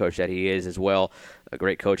the great coach that he is as well, a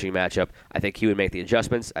great coaching matchup, I think he would make the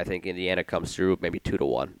adjustments. I think Indiana comes through maybe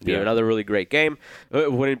 2-1. Be another really great game.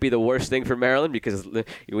 It wouldn't be the worst thing for Maryland, because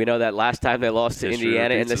we know that last time they lost to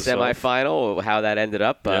Indiana in the semifinal, how that ended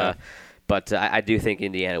up. But I do think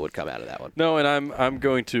Indiana would come out of that one. No, and I'm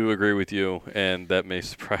going to agree with you, and that may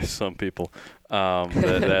surprise some people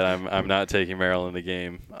that I'm not taking Maryland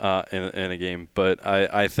in a game. But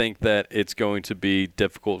I think that it's going to be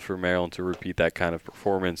difficult for Maryland to repeat that kind of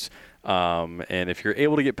performance. And if you're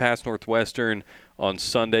able to get past Northwestern on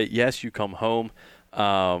Sunday, yes, you come home.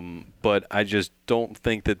 But I just don't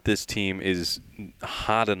think that this team is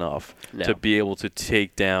hot enough to be able to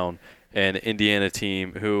take down an Indiana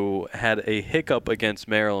team who had a hiccup against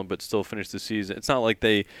Maryland but still finished the season. It's not like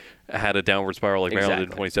they had a downward spiral like Maryland in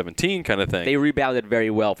 2017 kind of thing. They rebounded very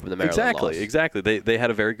well from the Maryland loss. Exactly. They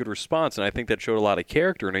had a very good response, and I think that showed a lot of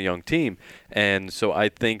character in a young team. And so I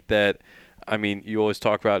think that, I mean, you always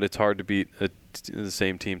talk about it's hard to beat the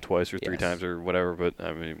same team twice or three times or whatever, but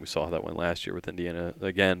I mean, we saw how that went last year with Indiana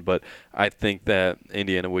again. But I think that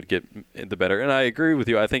Indiana would get the better, and I agree with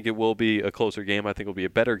you. I think it will be a closer game. I think it will be a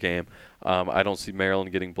better game. I don't see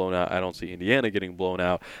Maryland getting blown out. I don't see Indiana getting blown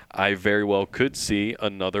out. I very well could see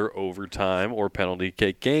another overtime or penalty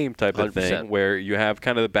kick game type of 100%. Thing where you have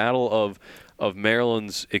kind of the battle of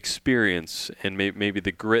Maryland's experience and maybe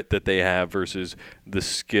the grit that they have versus the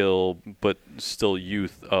skill but still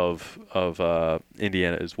youth of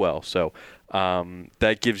Indiana as well. So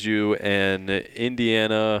that gives you an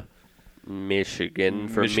Indiana, Michigan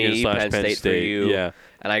for me, Penn State for you,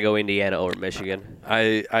 and I go Indiana over Michigan.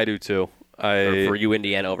 I do too. Or for you,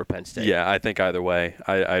 Indiana over Penn State. Yeah, I think either way.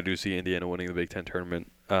 I do see Indiana winning the Big Ten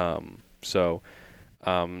tournament. They're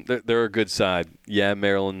a good side. Yeah,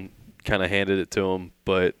 Maryland kind of handed it to them,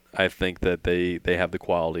 but I think that they have the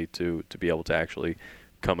quality to be able to actually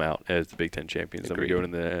come out as the Big Ten champions. Then we go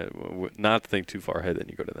to not to think too far ahead, then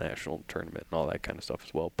you go to the national tournament and all that kind of stuff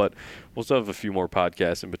as well. But we'll still have a few more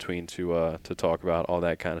podcasts in between to talk about all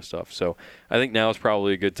that kind of stuff. So I think now is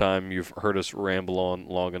probably a good time. You've heard us ramble on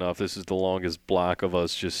long enough. This is the longest block of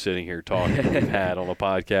us just sitting here talking we've had on a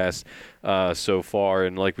podcast so far.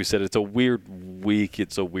 And like we said, it's a weird week.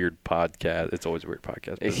 It's a weird podcast. It's always a weird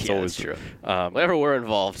podcast. But it's always true. Whenever we're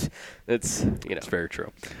involved, it's very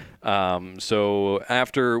true. So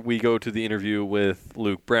after we go to the interview with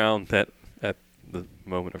Luke Brown, that at the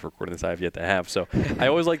moment of recording this I have yet to have. So I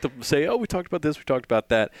always like to say, we talked about this, we talked about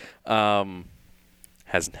that.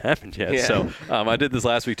 Hasn't happened yet. Yeah. So I did this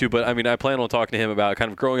last week too, but I mean, I plan on talking to him about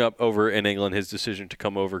kind of growing up over in England, his decision to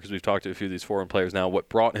come over, because we've talked to a few of these foreign players now, what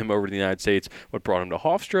brought him over to the United States, what brought him to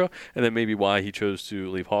Hofstra, and then maybe why he chose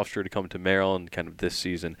to leave Hofstra to come to Maryland kind of this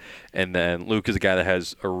season. And then Luke is a guy that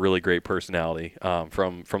has a really great personality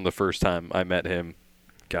from the first time I met him,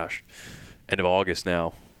 end of August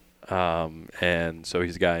now. And so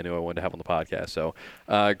he's a guy I knew I wanted to have on the podcast. So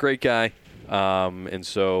great guy. And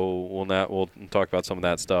so we'll talk about some of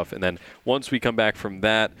that stuff. And then once we come back from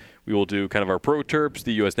that, we will do kind of our Pro Terps.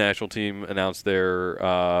 The U.S. national team announced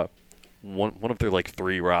their one of their like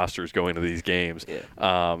 3 rosters going to these games.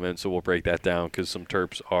 Yeah. And so we'll break that down because some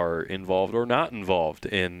Terps are involved or not involved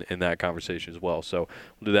in that conversation as well. So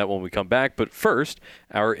we'll do that when we come back. But first,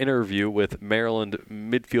 our interview with Maryland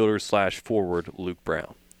midfielder/forward Luke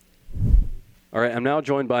Brown. All right, I'm now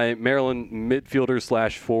joined by Maryland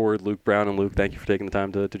midfielder/forward Luke Brown. And Luke, thank you for taking the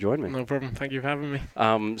time to join me. No problem. Thank you for having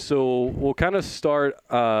me. So we'll kind of start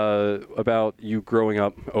about you growing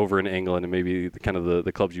up over in England and maybe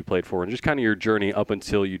the clubs you played for and just kind of your journey up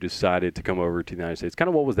until you decided to come over to the United States. Kind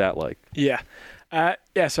of what was that like? Yeah.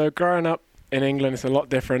 So growing up in England, it's a lot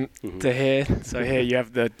different to here. So here you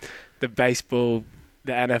have the baseball,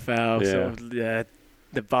 the NFL, sort of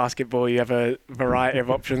the basketball, you have a variety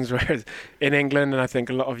of options, whereas in England and I think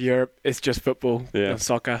a lot of Europe, it's just football or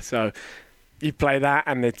soccer. So you play that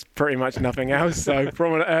and it's pretty much nothing else. So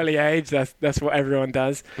from an early age, that's what everyone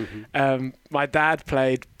does. My dad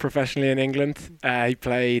played professionally in England. He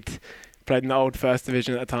played in the old first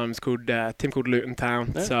division at the time. It's called a team called Luton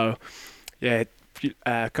Town. Yeah. So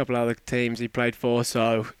a couple other teams he played for.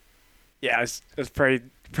 So it's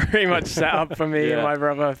pretty much set up for me and my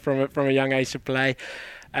brother from a young age to play.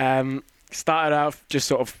 Started out just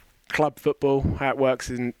sort of club football, how it works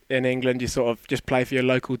in England. You sort of just play for your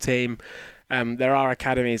local team. There are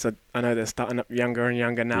academies. I know they're starting up younger and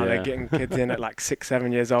younger now. They're getting kids in at like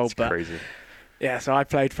 6-7 years old. That's crazy. Yeah, so I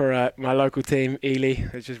played for my local team, Ely,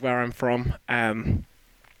 which is where I'm from.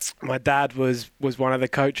 My dad was one of the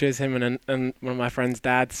coaches, him and one of my friend's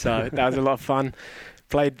dads. So that was a lot of fun.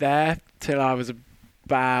 Played there till I was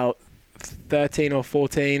about 13 or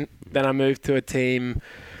 14. Then I moved to a team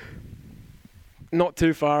not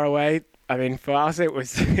too far away. I mean, for us, it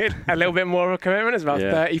was a little bit more of a commitment. It's about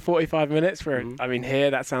 30, 45 minutes. I mean, here,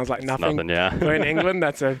 that sounds like nothing. But in England,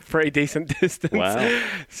 that's a pretty decent distance. Wow.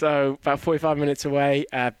 So about 45 minutes away,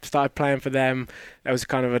 started playing for them. That was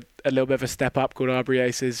kind of a little bit of a step up, called Arbury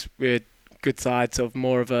Aces. We had good side, sort of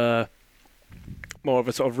more of a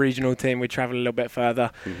sort of regional team. We travelled a little bit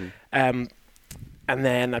further. And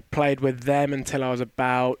then I played with them until I was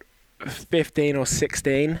about 15 or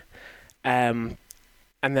 16.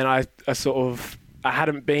 And then I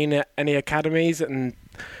hadn't been at any academies, and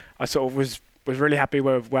I sort of was really happy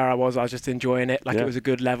with where I was. I was just enjoying it. It was a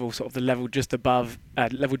good level, sort of the level just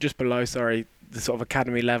below, the sort of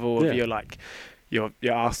academy level of your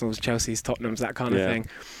Arsenals, Chelsea's, Tottenhams, that kind of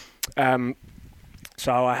thing.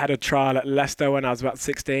 So I had a trial at Leicester when I was about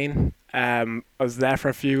 16. I was there for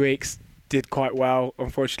a few weeks, did quite well.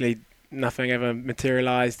 Unfortunately, nothing ever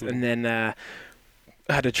materialised. And then I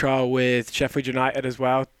had a trial with Sheffield United as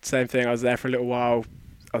well. Same thing. I was there for a little while.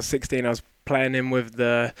 I was 16. I was playing in with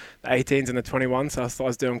the 18s and the 21s, so I thought I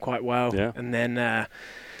was doing quite well. Yeah. And then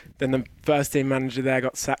the first team manager there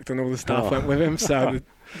got sacked, and all the staff went with him. So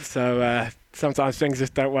sometimes things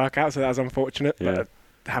just don't work out. So that was unfortunate, but it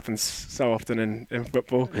happens so often in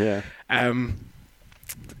football. Yeah.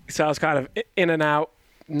 So I was kind of in and out.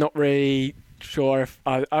 Not really sure if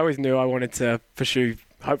I always knew I wanted to pursue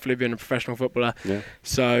hopefully being a professional footballer. Yeah.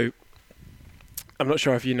 So I'm not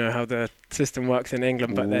sure if you know how the system works in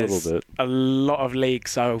England, but there's a lot of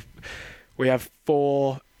leagues. So we have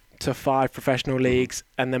 4 to 5 professional leagues,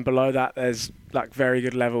 and then below that there's like very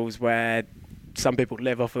good levels where some people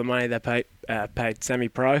live off of the money they're paid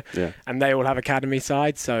semi-pro, and they all have academy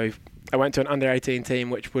sides. So I went to an under-18 team,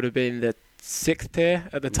 which would have been the 6th tier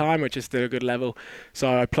at the time, which is still a good level.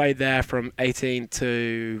 So I played there from 16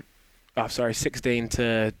 to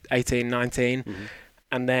 18, 19.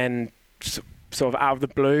 and then sort of out of the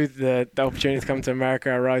blue, the opportunity to come to America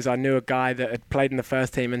arose. I knew a guy that had played in the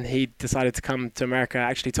first team, and he decided to come to America,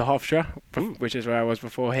 actually to Hofstra, which is where I was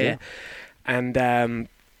before here. Yeah. And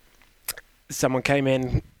someone came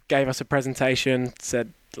in, gave us a presentation,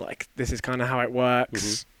 said, like, this is kind of how it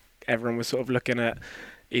works. Everyone was sort of looking at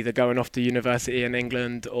either going off to university in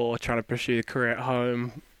England or trying to pursue a career at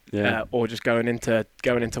home, or just going into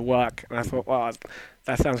work. And I thought, well,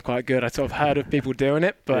 that sounds quite good. I sort of heard of people doing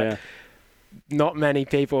it, but not many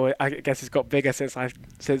people. I guess it's got bigger since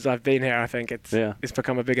I've been here. I think it's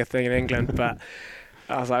become a bigger thing in England. But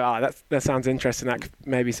I was like, that sounds interesting. That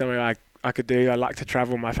may be something I could do. I like to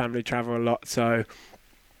travel. My family travel a lot, so.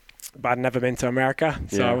 But I'd never been to America,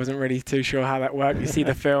 so I wasn't really too sure how that worked. You see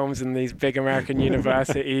the films in these big American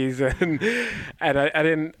universities, and I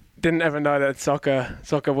didn't ever know that soccer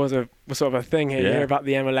was sort of a thing here. You hear about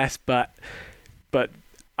the MLS, but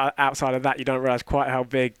outside of that, you don't realize quite how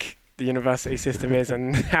big the university system is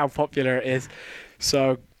and how popular it is.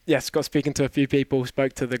 So yes, got speaking to a few people,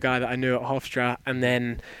 spoke to the guy that I knew at Hofstra, and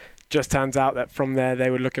then just turns out that from there they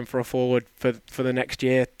were looking for a forward for the next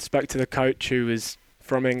year. Spoke to the coach, who was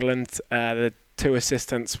from England. The two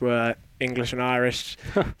assistants were English and Irish,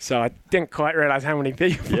 so I didn't quite realise how many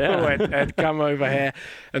people had come over here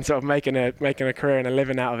and sort of making a career and a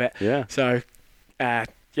living out of it. Yeah. So,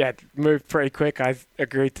 moved pretty quick. I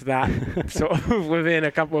agreed to that sort of within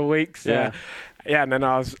a couple of weeks. And then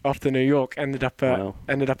I was off to New York. Ended up at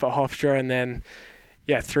Hofstra, and then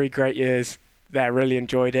 3 great years there. Really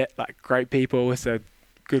enjoyed it. Like, great people. It's a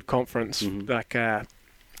good conference. Like.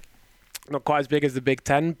 Not quite as big as the Big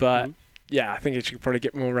Ten, but I think it should probably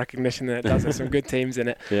get more recognition than it does. There's some good teams in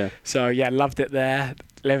it. So loved it there.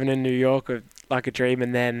 Living in New York, like a dream,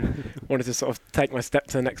 and then wanted to sort of take my step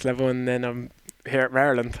to the next level, and then I'm here at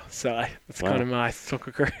Maryland. So that's kind of my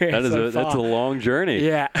soccer career. That's a long journey.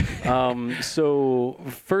 Yeah. So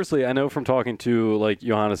firstly, I know from talking to like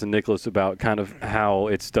Johannes and Nicholas about kind of how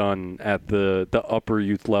it's done at the upper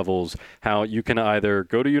youth levels, how you can either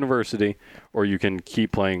go to university or you can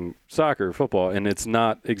keep playing soccer, football, and it's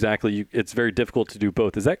not exactly, it's very difficult to do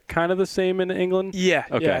both. Is that kind of the same in England? Yeah.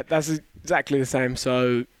 Okay. Yeah, that's exactly the same.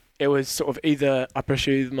 So it was sort of either I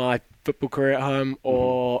pursued my football career at home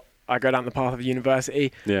or I go down the path of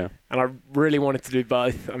university. Yeah. And I really wanted to do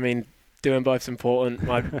both. I mean, doing both's important.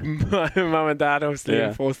 My mum and dad obviously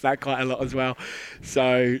enforced that quite a lot as well.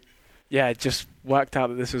 So, it just worked out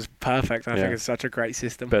that this was perfect. I think it's such a great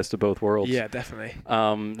system. Best of both worlds. Yeah, definitely.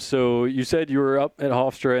 So you said you were up at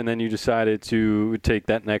Hofstra and then you decided to take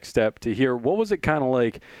that next step to here. What was it kind of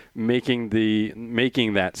like making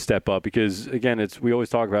that step up? Because again, we always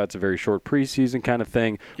talk about it's a very short preseason kind of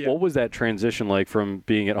thing. Yeah. What was that transition like from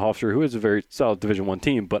being at Hofstra, who is a very solid Division I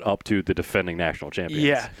team, but up to the defending national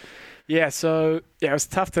champions? Yeah. So it was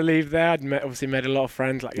tough to leave there. I'd obviously made a lot of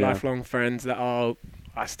friends, like lifelong friends that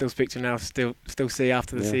I still speak to now, still see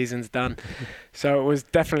after the season's done. So it was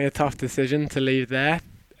definitely a tough decision to leave there.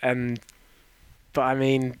 But I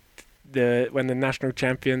mean, when the national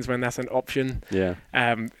champions, when that's an option,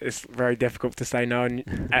 it's very difficult to say no.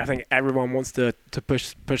 And I think everyone wants to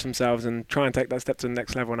push themselves and try and take that step to the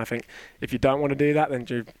next level. And I think if you don't want to do that, then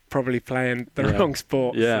you're probably playing the wrong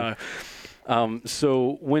sport. Yeah.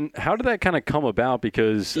 So how did that kind of come about?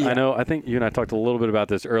 Because I think you and I talked a little bit about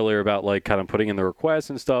this earlier about like kind of putting in the requests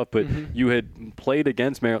and stuff, but you had played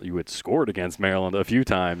against Maryland, you had scored against Maryland a few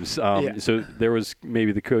times. So there was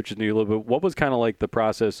maybe the coaches knew a little bit. What was kind of like the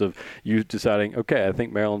process of you deciding, okay, I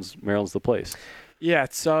think Maryland's the place? Yeah.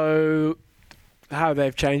 So how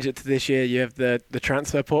they've changed it to this year, you have the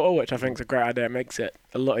transfer portal, which I think is a great idea. It makes it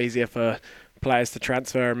a lot easier for players to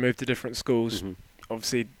transfer and move to different schools.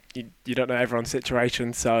 Obviously, you don't know everyone's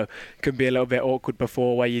situation, so it could be a little bit awkward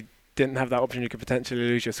before where you didn't have that option. You could potentially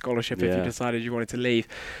lose your scholarship if you decided you wanted to leave.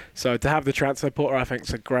 So to have the transfer portal, I think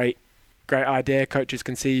is a great idea. Coaches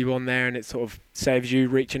can see you on there, and it sort of saves you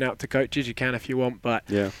reaching out to coaches. You can if you want, but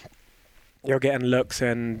you're getting looks,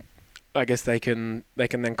 and I guess they can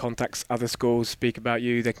then contact other schools, speak about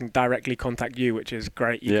you. They can directly contact you, which is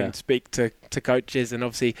great. You can speak to coaches, and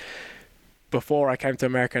obviously, before I came to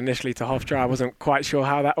America initially to Hofstra, I wasn't quite sure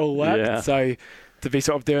how that all worked. Yeah. So to be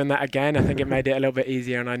sort of doing that again, I think it made it a little bit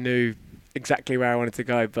easier, and I knew exactly where I wanted to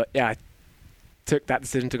go. But I took that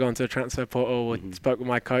decision to go into a transfer portal. Spoke with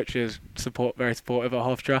my coaches, very supportive at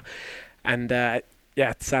Hofstra, and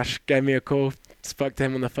Sash gave me a call. Spoke to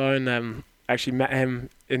him on the phone. Actually met him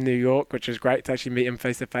in New York, which was great to actually meet him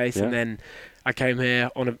face to face. And then I came here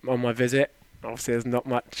on my visit. Obviously, there's not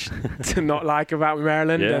much to not like about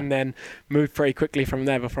Maryland, and then moved pretty quickly from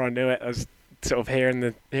there. Before I knew it, I was sort of here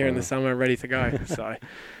in the summer, ready to go. So,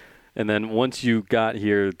 And then once you got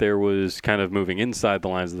here, there was kind of moving inside the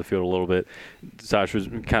lines of the field a little bit. Sash was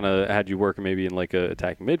kind of had you working maybe in like a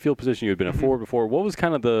attacking midfield position. You had been a forward before. What was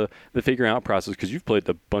kind of the figuring out process? Because you've played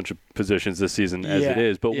a bunch of positions this season as it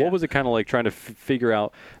is. But what was it kind of like trying to figure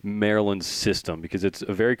out Maryland's system? Because it's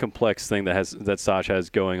a very complex thing that Sash has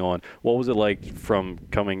going on. What was it like from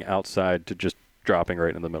coming outside to just dropping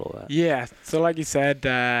right in the middle of that? Yeah. So like you said,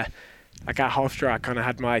 like at Hofstra, I kind of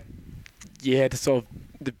had my year to sort of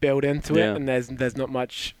to build into it, and there's not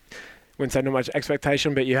much, wouldn't say not much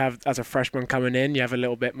expectation, but you have, as a freshman coming in, you have a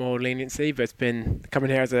little bit more leniency, but it's been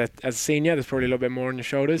coming here as a senior, there's probably a little bit more on your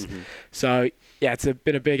shoulders. So yeah, it's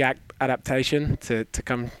been a big adaptation to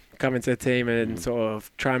come into the team and sort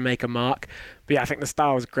of try and make a mark. But yeah, I think the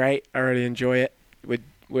style is great. I really enjoy it.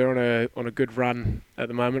 We're on a good run at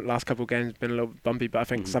the moment. Last couple of games have been a little bit bumpy, but I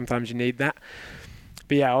think sometimes you need that.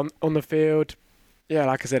 But yeah, on the field, yeah,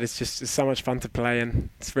 like I said, it's so much fun to play, and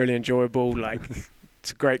it's really enjoyable. Like,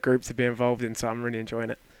 it's a great group to be involved in, so I'm really enjoying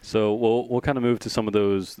it. So we'll kind of move to some of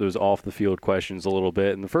those off the field questions a little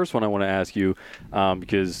bit. And the first one I want to ask you,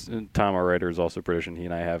 because Tom, our writer, is also British, and he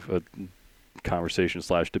and I have a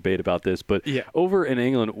conversation/debate about this. But over in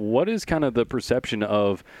England, what is kind of the perception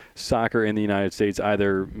of soccer in the United States,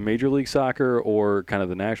 either Major League Soccer or kind of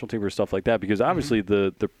the national team or stuff like that? Because obviously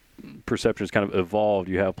the perception has kind of evolved.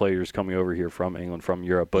 You have players coming over here from England, from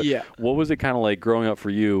Europe. But what was it kind of like growing up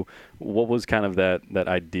for you? What was kind of that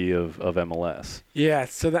idea of MLS? Yeah,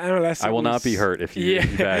 so the MLS... I will not be hurt if you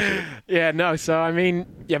bash it. Yeah, no. So, I mean,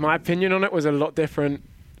 my opinion on it was a lot different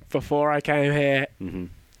before I came here.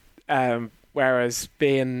 Whereas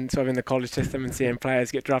being sort of in the college system and seeing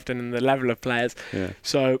players get drafted and the level of players.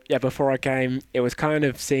 So, before I came, it was kind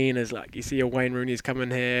of seen as like, you see your Wayne Rooney's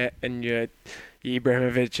coming here and your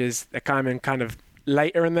Ibrahimovic's, they're kind of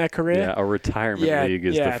later in their career. Yeah, a retirement league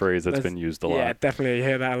is the phrase that's been used a lot. Yeah, definitely you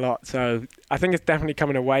hear that a lot. So I think it's definitely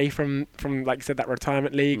coming away from like you said, that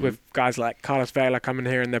retirement league with guys like Carlos Vela coming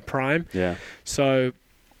here in their prime. Yeah. So,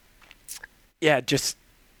 yeah, just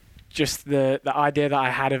the idea that I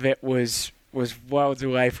had of it was worlds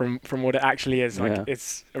away from what it actually is. Like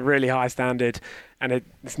it's a really high standard, and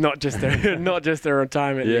it's not just a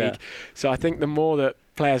retirement league. So I think the more that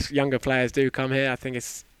younger players do come here, I think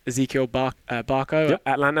it's Ezequiel Barco at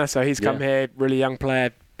Atlanta. So he's come here, really young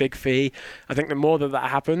player, big fee. I think the more that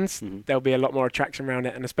happens, there'll be a lot more attraction around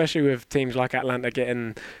it, and especially with teams like Atlanta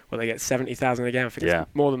getting, they get 70,000 a game. I think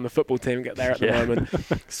it's more than the football team get there at the moment.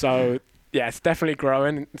 So yeah, it's definitely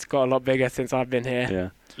growing. It's got a lot bigger since I've been here. Yeah.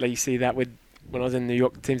 Like you see that when I was in New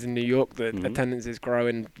York, teams in New York, the attendance is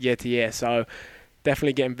growing year to year. So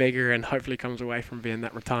definitely getting bigger, and hopefully comes away from being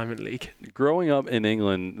that retirement league. Growing up in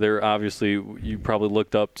England, there obviously you probably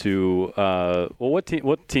looked up to what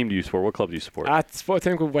team do you support? What club do you support? I support a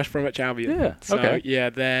team called West Bromwich Albion. Yeah. So, okay.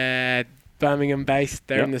 Yeah, they're Birmingham based.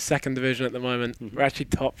 They're in the second division at the moment. We're actually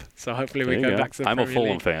top, so hopefully we go back to the I'm Premier a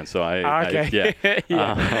Fulham League. fan, so we're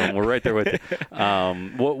right there with you.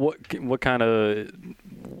 What kind of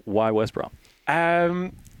why West Brom?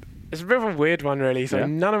 It's a bit of a weird one, really. So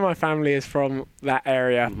none of my family is from that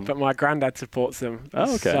area, but my granddad supports them.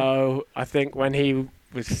 Oh, okay. So I think when he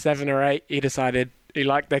was 7 or 8, he decided he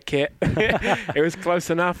liked their kit. It was close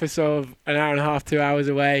enough. It's sort of an hour and a half, 2 hours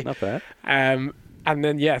away. Not bad. And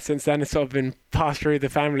then, since then it's sort of been passed through the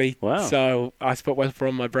family. Wow. So I support West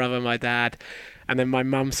Brom, my brother, my dad. And then my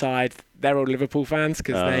mum's side, they're all Liverpool fans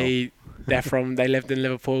because they lived in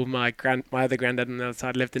Liverpool. My other granddad on the other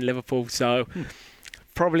side lived in Liverpool. So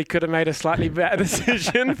probably could have made a slightly better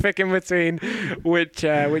decision picking between which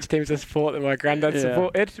teams to support that my granddad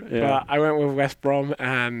supported. But I went with West Brom,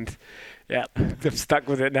 and I've stuck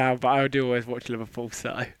with it now. But I do always watch Liverpool.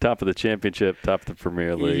 So top of the Championship, top of the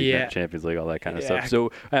Premier League, Champions League, all that kind of stuff.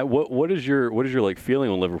 So what is your like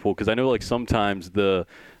feeling on Liverpool? Because I know like sometimes the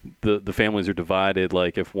families are divided.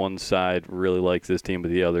 Like if one side really likes this team but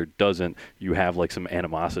the other doesn't, you have like some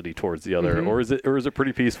animosity towards the other, or is it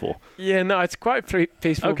pretty peaceful? Yeah, no, it's quite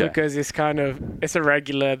peaceful because it's a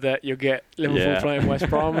regular that you'll get Liverpool playing West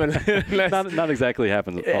Brom, and not exactly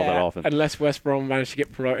happens all that often. Unless West Brom manage to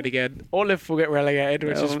get promoted again, or Liverpool get relegated,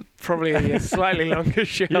 which is probably a slightly longer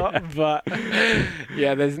shot. But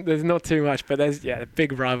there's not too much. But there's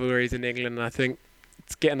big rivalries in England, and I think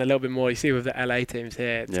it's getting a little bit more. You see with the LA teams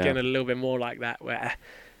here, it's getting a little bit more like that. Where,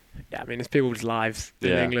 it's people's lives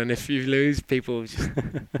in England. If you lose, people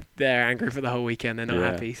they're angry for the whole weekend. They're not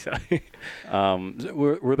happy. So,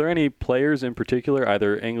 were there any players in particular,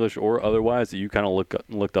 either English or otherwise, that you kind of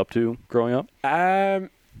looked up to growing up?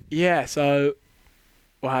 So,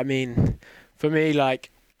 for me,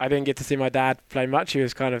 like I didn't get to see my dad play much. He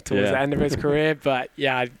was kind of towards the end of his career, but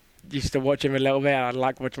used to watch him a little bit. I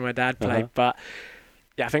like watching my dad play, but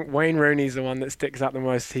yeah, I think Wayne Rooney's the one that sticks out the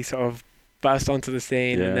most. He sort of burst onto the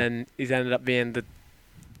scene, and then he's ended up being the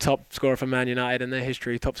top scorer for Man United in their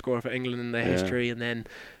history, top scorer for England in their history, and then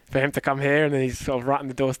for him to come here and then he's sort of right on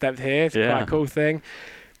the doorstep here, it's quite a cool thing.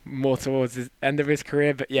 More towards the end of his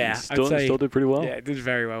career, but yeah, still, I'd say still did pretty well. Yeah, did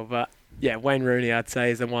very well, but yeah, Wayne Rooney I'd say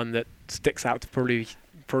is the one that sticks out to probably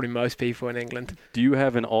most people in England. Do you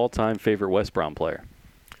have an all-time favorite West Brom player?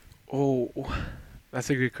 Oh, that's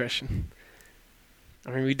a good question. I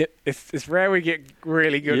mean, it's rare we get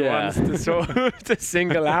really good ones to sort of to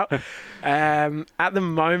single out. At the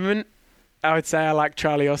moment, I would say I like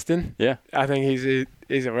Charlie Austin. Yeah, I think he's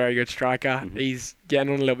a very good striker. He's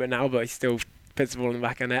getting on a little bit now, but he still puts the ball in the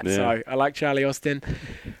back of the net. Yeah. So I like Charlie Austin.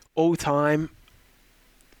 All time,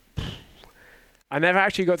 I never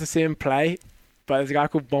actually got to see him play, but there's a guy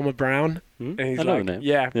called Bomber Brown, and he's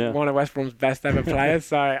one of West Brom's best ever players.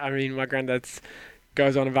 So I mean, my granddad's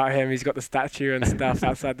goes on about him. He's got the statue and stuff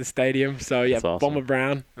outside the stadium. So yeah, awesome. Bomber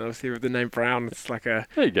Brown. Obviously with the name Brown, it's like a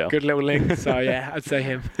good little link. So yeah, I'd say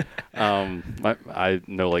him. I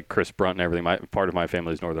know like Chris Brunt and everything. Part of my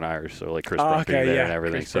family is Northern Irish, so like Chris Brunt being there and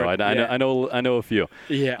everything. Chris Brunt, I know a few.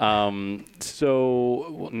 Yeah.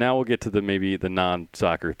 So now we'll get to the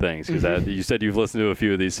non-soccer things, because you said you've listened to a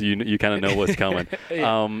few of these, so you kind of know what's coming.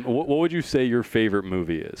 What would you say your favorite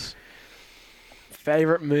movie is?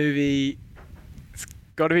 Favorite movie?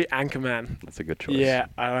 Got to be Anchorman. That's a good choice. Yeah,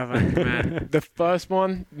 I love Anchorman. The first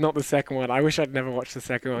one, not the second one. I wish I'd never watched the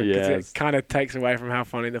second one, because it kind of takes away from how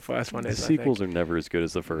funny the first one is. The sequels are never as good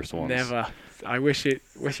as the first ones. Never. I wish it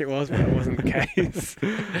was, but it wasn't the case.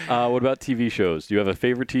 What about TV shows? Do you have a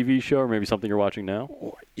favorite TV show, or maybe something you're watching now?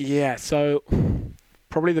 Yeah, so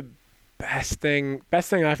probably the best thing I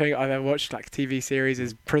think I've ever watched, like TV series,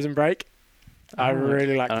 is Prison Break. I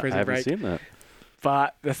really like Prison Break. I haven't seen that.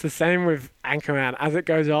 But that's the same with Anchorman. As it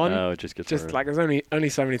goes on, it just gets harder. Like there's only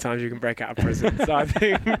so many times you can break out of prison. So I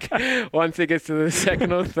think once it gets to the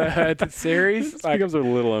second or third series, it becomes a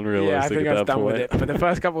little unrealistic. Yeah, I think I was done with it. But the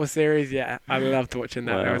first couple of series, I loved watching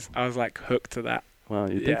that. Wow. I was like hooked to that. Wow,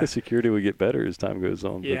 you'd think the security would get better as time goes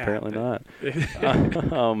on, but apparently not.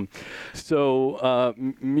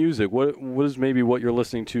 Music. What is maybe what you're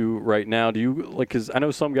listening to right now? Do you like? Because I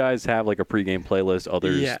know some guys have like a pregame playlist,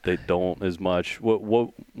 others they don't as much.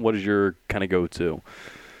 What is your kind of go-to?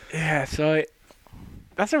 Yeah, so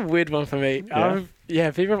that's a weird one for me. People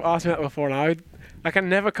have asked me that before, and I can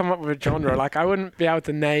never come up with a genre. Like I wouldn't be able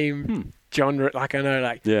to name genre. Like I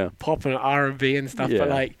know pop and R&B and stuff, but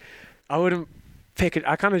like I wouldn't pick it.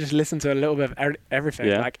 I kind of just listen to a little bit of everything.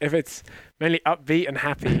 Yeah. Like if it's mainly upbeat and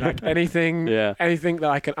happy, like anything that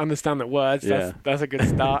I can understand the words, that's a good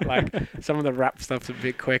start. Like some of the rap stuff's a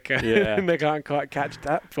bit quicker and they can't quite catch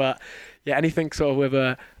that. But yeah, anything sort of with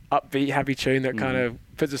a upbeat, happy tune that kind of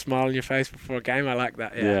puts a smile on your face before a game, I like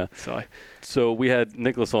that. Yeah. So we had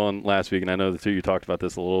Nicholas on last week, and I know the two of you talked about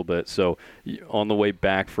this a little bit. So on the way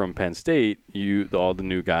back from Penn State, all the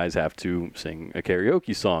new guys have to sing a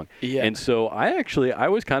karaoke song. Yeah. And so I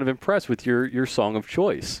was kind of impressed with your song of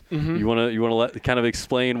choice. Mm-hmm. You want to kind of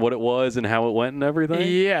explain what it was and how it went and everything?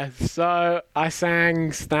 Yeah. So I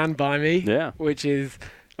sang "Stand By Me," which is,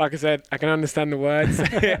 like I said, I can understand the words.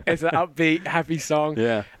 It's an upbeat, happy song.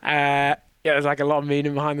 Yeah. There's like a lot of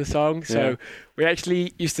meaning behind the song. So we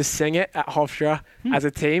actually used to sing it at Hofstra as a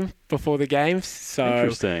team before the games. So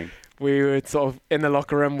interesting. We would sort of, in the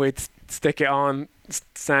locker room, we'd stick it on,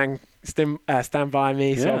 sang Stand By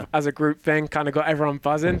Me sort of as a group thing, kind of got everyone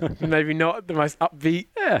buzzing. Maybe not the most upbeat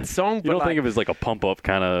song, but you don't think of it as like a pump up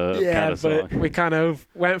kind of song. But we kind of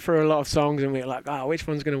went through a lot of songs and we were like, which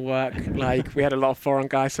one's going to work? Like we had a lot of foreign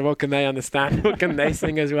guys, so what can they understand? What can they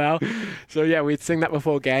sing as well? So we'd sing that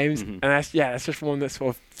before games, and that's just one that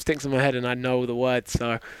sort of sticks in my head and I know the words.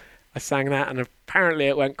 So I sang that, and apparently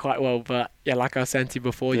it went quite well. But like I was saying to you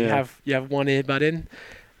before, you have one earbud in,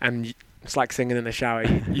 and it's like singing in the shower.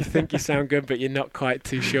 You think you sound good, but you're not quite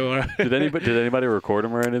too sure. Did anybody record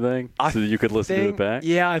them or anything so that you could listen to it back?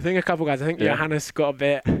 Yeah, I think a couple guys. I think Johannes got a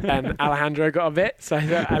bit and Alejandro got a bit. So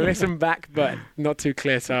I listened back, but not too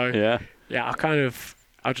clear. So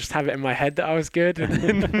I'll just have it in my head that I was good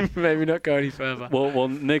and maybe not go any further. Well,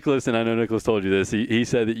 Nicholas, and I know Nicholas told you this, he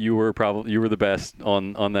said that you were the best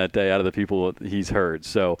on that day out of the people he's heard.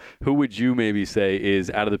 So who would you maybe say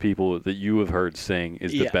is, out of the people that you have heard sing,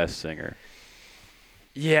 is the best singer?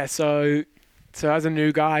 Yeah, so as a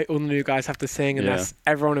new guy, all the new guys have to sing, and that's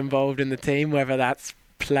everyone involved in the team, whether that's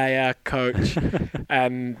player, coach,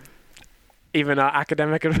 and even our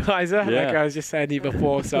academic advisor, like I was just saying to you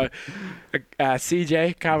before. So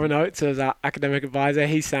CJ Calvin Oates, as our academic advisor,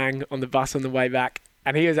 he sang on the bus on the way back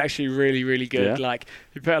and he was actually really, really good. Yeah? Like,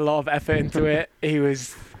 he put a lot of effort into it. It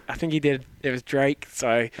was Drake,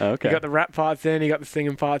 so he got the rap parts in, he got the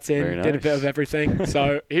singing parts in, Very did a bit nice. of everything.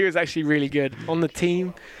 So he was actually really good. On the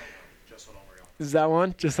team, is that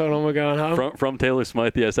one? Just Hold On, We're Going Home? From Taylor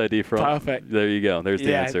Swift, the SID from. Perfect. There you go. There's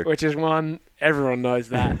the answer. Which is one, everyone knows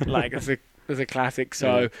that. Like, it's a classic.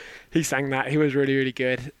 So he sang that. He was really, really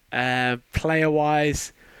good.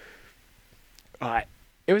 Player-wise,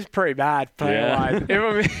 it was pretty bad player-wise.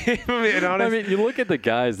 If I'm being honest. I mean, you look at the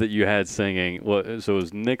guys that you had singing. So it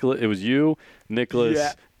was Nicholas. It was you,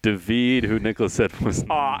 Nicholas, David, who Nicholas said was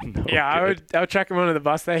no good. I would chuck him under the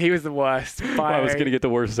bus there. He was the worst. I was going to get the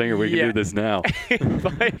worst singer. We can do this now.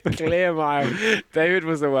 By clear mile. David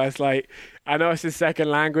was the worst. Like, I know it's his second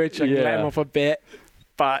language. I can let him off a bit.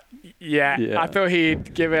 But, I thought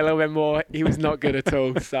he'd give it a little bit more. He was not good at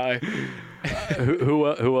all. So,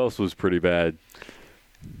 who else was pretty bad?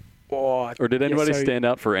 Or did anybody stand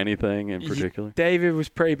out for anything in particular? David was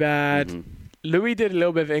pretty bad. Louis did a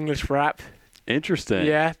little bit of English rap. Interesting.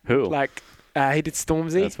 Yeah. Who? Like, he did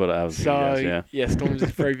Stormzy. That's what I was going to guess,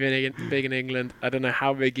 Stormzy's very big in England. I don't know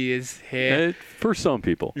how big he is here. For some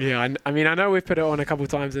people. Yeah, I mean, I know we've put it on a couple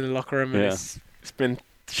of times in the locker room, and it's been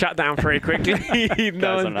shut down pretty quickly.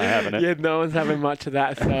 Guys are not having it. Yeah, no one's having much of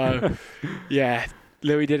that. So,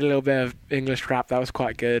 Louis did a little bit of English rap. That was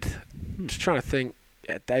quite good. I'm just trying to think.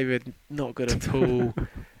 Yeah, David, not good at all.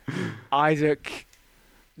 Isaac,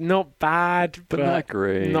 not bad, but not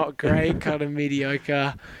great. Not great, kind of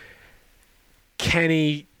mediocre.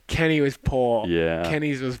 Kenny was poor. Yeah.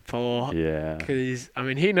 Kenny's was poor. Yeah. Because, I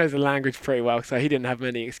mean, he knows the language pretty well, so he didn't have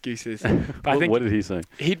many excuses. But I think what did he sing?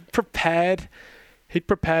 He'd prepared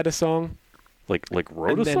a song. Like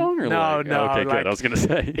wrote a song? Or no. Okay, good. I was going to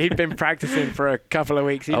say. He'd been practicing for a couple of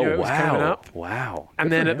weeks. He knew it was coming up. Wow. And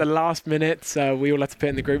then at the last minute, so we all had to put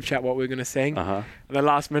in the group chat what we were going to sing. At the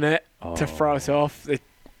last minute, to throw us off, they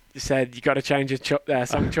said, you got to change your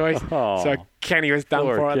song choice. So Kenny was done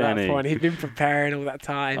for at that point. He'd been preparing all that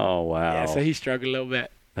time. Oh, wow. Yeah, so he struggled a little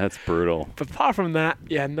bit. That's brutal. But apart from that,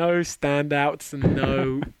 no standouts and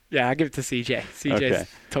no... Yeah, I give it to CJ. CJ's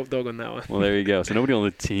top dog on that one. Well, there you go. So nobody on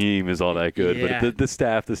the team is all that good, but the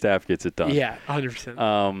staff gets it done. Yeah,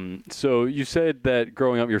 100%. So you said that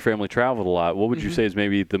growing up, your family traveled a lot. What would you say is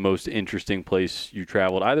maybe the most interesting place you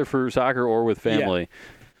traveled, either for soccer or with family?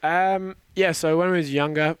 So when I was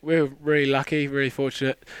younger, we were really lucky, really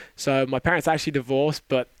fortunate. So my parents actually divorced,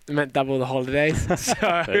 but it meant double the holidays.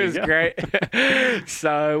 So it was great.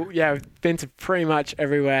 So I've been to pretty much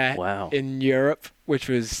everywhere in Europe, which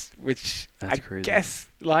I crazy. guess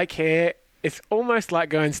like here, it's almost like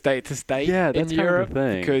going state to state in Europe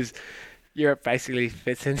because Europe basically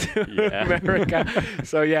fits into America.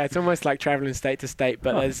 So it's almost like traveling state to state,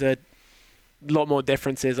 but there's a lot more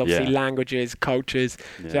differences, obviously languages, cultures.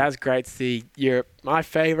 So that's great to see Europe. My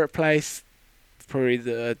favorite place, probably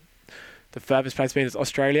the furthest place being is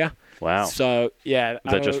Australia. Wow. So was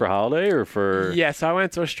that just for holiday or for? Yeah, so I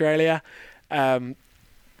went to Australia.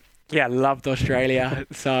 Loved Australia.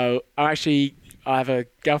 So I have a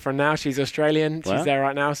girlfriend now. She's Australian. She's there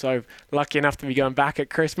right now. So lucky enough to be going back at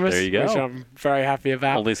Christmas. There you go. Which I'm very happy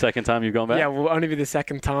about. Only second time you've gone back? Yeah, will only be the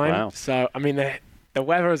second time. Wow. So I mean the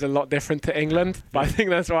weather is a lot different to England, but I think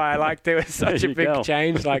that's why I liked it. It's such a big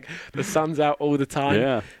change. Like the sun's out all the time.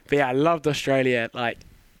 Yeah. But I loved Australia. Like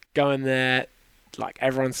going there, like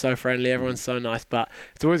everyone's so friendly, everyone's so nice. But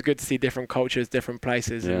it's always good to see different cultures, different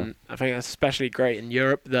places, and I think that's especially great in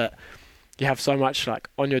Europe that you have so much like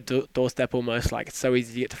on your doorstep almost. Like it's so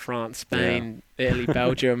easy to get to France, Spain, Italy,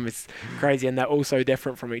 Belgium. It's crazy, and they're all so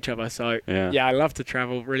different from each other. So I love to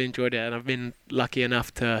travel, really enjoyed it, and I've been lucky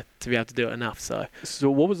enough to be able to do it enough. So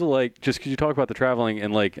what was it like, just because you talk about the traveling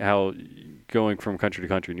and like how going from country to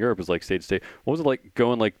country in Europe is like state to state, what was it like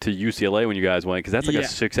going like to UCLA when you guys went? Because that's like a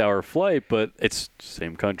 6-hour flight, but it's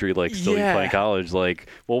same country, like still you playing college. Like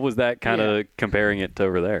what was that kind of comparing it to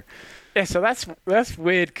over there? Yeah, so that's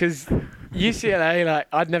weird because UCLA, like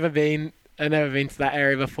I'd never been to that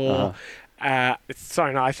area before. It's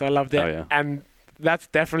so nice. I loved it. And that's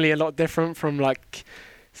definitely a lot different from like,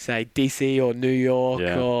 say, DC or New York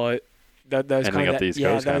or those kind of the East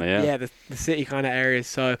Coast the city kind of areas.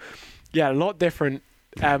 So a lot different.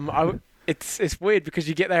 It's weird because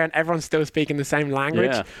you get there and everyone's still speaking the same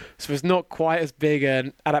language, so it's not quite as big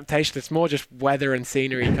an adaptation. It's more just weather and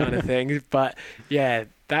scenery kind of thing. But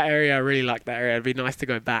that area, I really like that area. It'd be nice to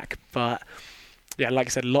go back, but like I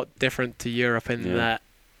said, a lot different to Europe in that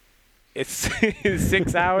it's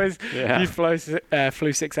 6 hours. You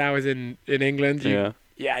flew 6 hours in England.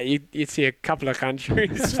 You'd see a couple of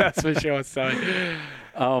countries, that's for sure. So,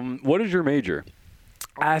 what is your major?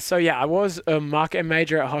 So yeah, I was a marketing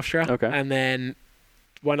major at Hofstra. Okay. And then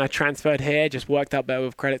when I transferred here, just worked out better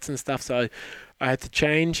with credits and stuff. So I had to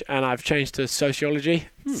change, and I've changed to sociology.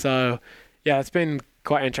 So yeah, it's been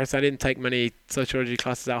quite interesting. I didn't take many sociology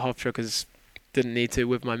classes at Hofstra because didn't need to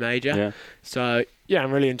with my major. Yeah. So yeah,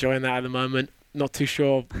 I'm really enjoying that at the moment. Not too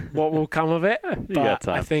sure what will come of it, but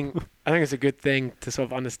I think it's a good thing to sort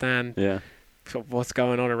of understand sort of what's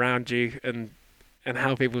going on around you and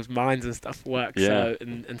how people's minds and stuff work. Yeah. So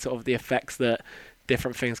and sort of the effects that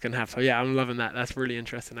different things can have. So yeah, I'm loving that. That's really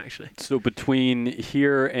interesting, actually. So between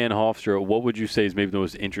here and Hofstra, what would you say is maybe the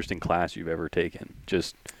most interesting class you've ever taken?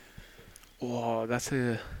 That's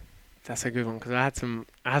a good one, because I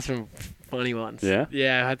had some funny ones. Yeah?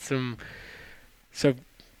 Yeah, I had some. So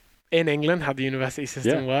in England, how the university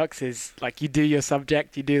system works is like you do your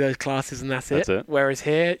subject, you do those classes, and that's it. Whereas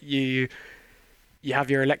here, you have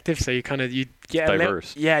your elective, so you get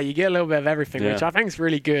diverse. You get a little bit of everything, which I think is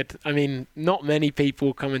really good. I mean, not many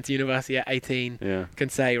people coming to university at 18 can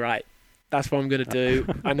say, right, that's what I'm going to do.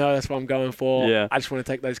 I know that's what I'm going for. Yeah. I just want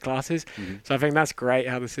to take those classes. So I think that's great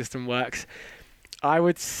how the system works. I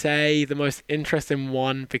would say the most interesting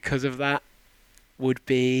one because of that would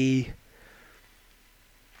be,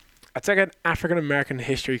 I took an African American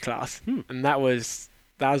history class, and that was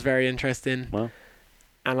very interesting. Wow.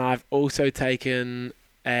 And I've also taken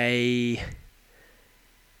a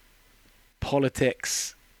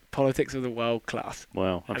politics of the world class.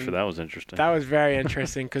 Wow, I'm sure that was interesting. That was very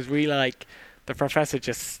interesting because the professor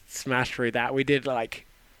just smashed through that. We did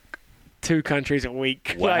 2 countries a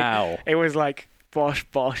week. Wow. It was bosh,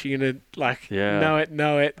 you're going to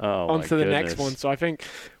know it, on to the next one. So I think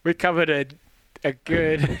we covered a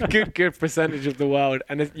good percentage of the world.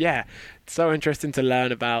 And it's so interesting to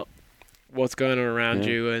learn about what's going on around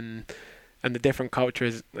you and the different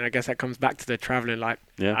cultures. I guess that comes back to the traveling. I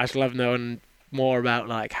just love knowing more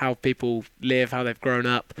about how people live, how they've grown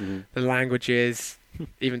up, the languages,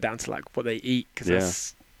 even down to what they eat,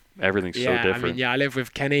 because everything's so different. I mean, I live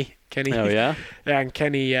with Kenny. Oh yeah. Yeah, and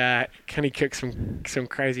Kenny cooks some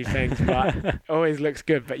crazy things, but always looks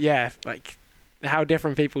good. But how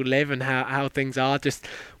different people live and how things are, just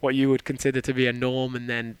what you would consider to be a norm, and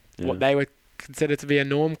then what they would consider to be a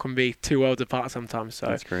norm can be 2 worlds apart sometimes. So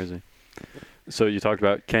that's crazy. So you talked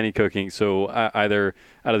about Kenny cooking. So either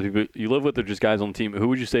out of the people you live with or just guys on the team, who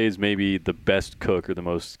would you say is maybe the best cook or the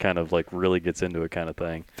most kind of really gets into it kind of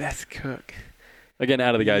thing? Best cook. Again,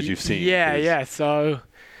 out of the guys you've seen. Yeah. So,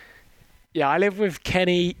 I live with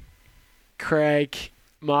Kenny, Craig,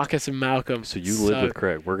 Marcus, and Malcolm. So you live with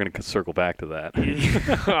Craig. We're going to circle back to that.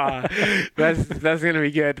 That's going to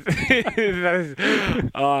be good.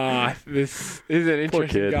 This is an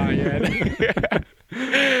interesting guy. Yeah.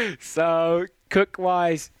 So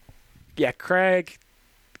cook-wise, Craig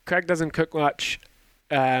doesn't cook much.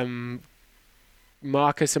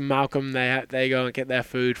 Marcus and Malcolm, they go and get their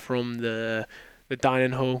food from the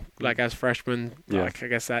dining hall, as freshmen. I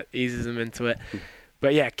guess that eases them into it.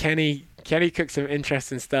 But Kenny cooks some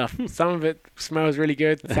interesting stuff. Some of it smells really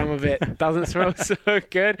good. Some of it doesn't smell so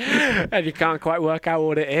good, and you can't quite work out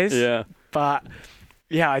what it is. Yeah. But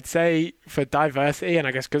I'd say for diversity, and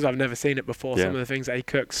I guess because I've never seen it before, some of the things that he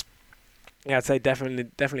cooks, I'd say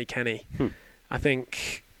definitely Kenny.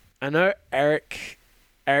 I know Eric's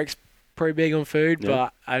pretty big on food,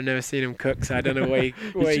 but I've never seen him cook, so I don't know what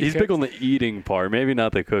he's big on the eating part, maybe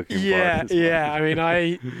not the cooking part. Yeah. I mean,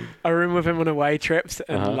 I room with him on away trips,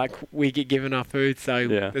 and we get given our food, so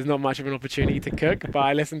there's not much of an opportunity to cook. But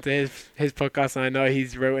I listen to his podcast, and I know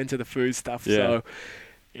he's real into the food stuff. So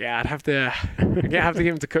I'd have to get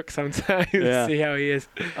him to cook sometime to see how he is.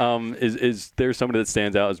 Is there somebody that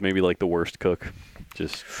stands out as maybe the worst cook?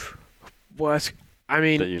 Just worst. I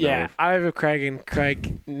mean, I live with Craig, and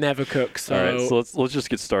Craig never cooks. So, all right, so let's just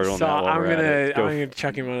get started on that. I'm gonna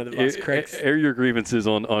chuck him under the bus. Craig, air your grievances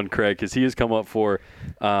on Craig, because he has come up for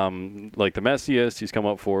the messiest. He's come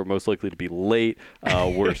up for most likely to be late,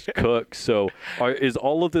 worst cook. So, is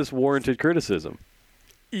all of this warranted criticism?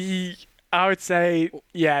 I would say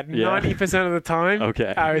 90% of the time.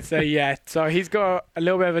 Okay. I would say So he's got a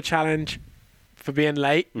little bit of a challenge for being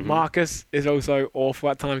late. Marcus is also awful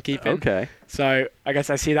at timekeeping. Okay. So I guess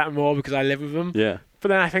I see that more because I live with him. Yeah. But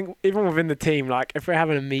then I think even within the team, if we're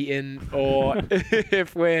having a meeting or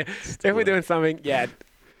if we're doing something,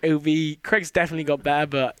 it'll be Craig's definitely got better,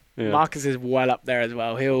 but Marcus is well up there as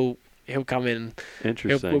well. He'll come in.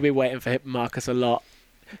 Interesting. We'll be waiting for Marcus a lot.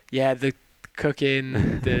 Yeah, the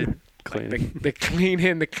cooking, the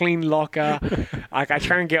cleaning, the clean locker. Like I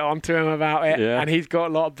try and get onto him about it, and he's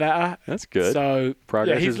got a lot better. That's good. So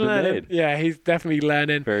progress he's has been learning. made. Yeah, he's definitely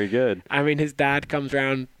learning. Very good. I mean, his dad comes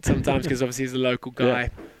around sometimes because obviously he's a local guy,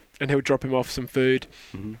 and he'll drop him off some food.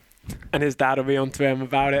 Mm-hmm. And his dad will be onto him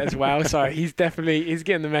about it as well. So he's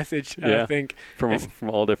getting the message, I think. From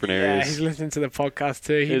all different areas. Yeah, he's listening to the podcast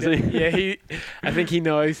too. Is he? Yeah, I think he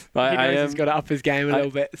knows. He's got to up his game a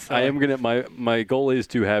little bit. So. I am going to, my goal is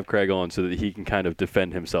to have Craig on so that he can kind of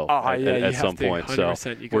defend himself at some point. So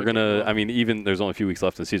we're going to, I mean, even there's only a few weeks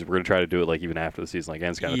left in the season. We're going to try to do it like even after the season like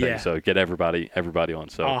ends kind of thing. So get everybody on.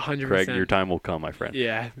 So 100%. Craig, your time will come, my friend.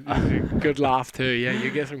 Yeah, good laugh too. Yeah,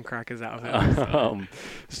 you get some crackers out of it.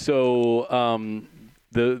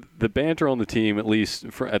 The banter on the team, at least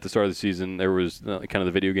at the start of the season, there was kind of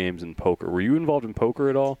the video games and poker. Were you involved in poker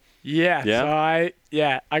at all? Yeah. So I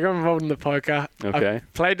got involved in the poker. Okay. I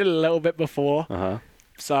played it a little bit before.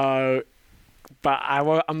 So, but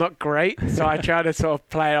I'm not great. So I tried to sort of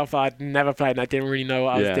play it off. I'd never played and I didn't really know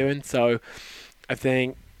what I was doing. So I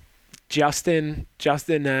think Justin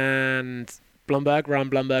and Ron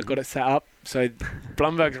Blumberg got it set up. So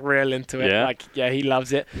Blumberg's real into it. Yeah? He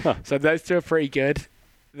loves it. Huh. So those two are pretty good.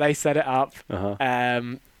 They set it up.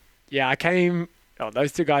 I came.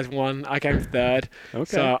 Those two guys won. I came third. Okay.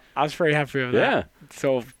 So I was pretty happy with that.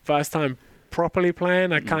 So first time properly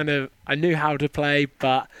playing. I knew how to play,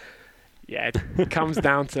 but it comes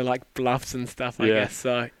down to like bluffs and stuff, I guess.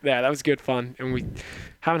 So that was good fun, and we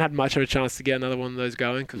haven't had much of a chance to get another one of those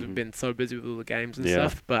going because we've been so busy with all the games and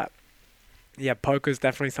stuff. But poker's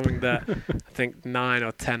definitely something that I think 9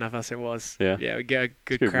 or 10 of us it was. Yeah, we get a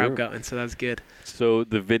good crowd going, so that's good. So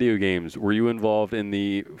the video games, were you involved in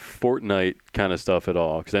the Fortnite kind of stuff at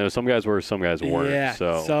all? Because I know some guys were, some guys weren't. Yeah.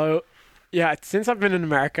 So since I've been in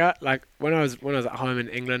America, like when I was at home in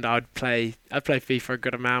England, I'd play FIFA a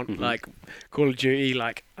good amount, like Call of Duty.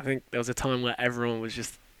 Like I think there was a time where everyone was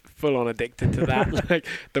just full on addicted to that, like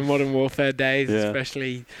the Modern Warfare days,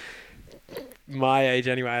 especially. My age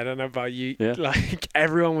anyway, I don't know about you. Like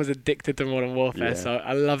everyone was addicted to Modern Warfare, so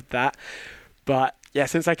I loved that. But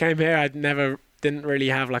since I came here, didn't really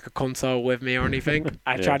have like a console with me or anything.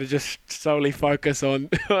 I tried to just solely focus on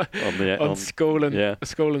school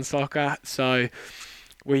and soccer. So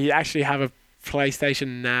we actually have a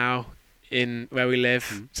PlayStation now in where we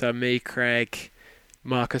live. So me, Craig,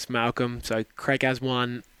 Marcus, Malcolm. So Craig has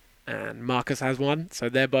one and Marcus has one. So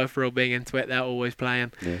they're both real big into it. They're always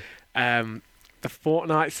playing. The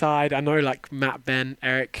Fortnite side, I know like Matt, Ben,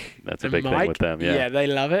 Eric, that's and a big Mike, thing with them. Yeah, they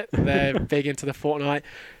love it. They're big into the Fortnite.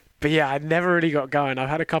 But I never really got going. I've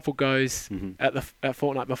had a couple goes at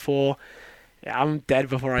Fortnite before. Yeah, I'm dead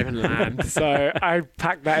before I even land. So I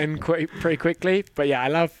packed that in pretty quickly. But I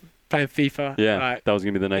love playing FIFA. Yeah, that was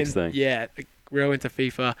gonna be the next thing. Yeah, real into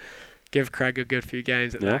FIFA. Give Craig a good few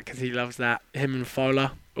games at that because he loves that. Him and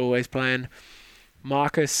Fowler always playing.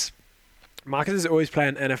 Marcus is always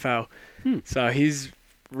playing NFL. So he's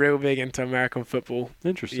real big into American football.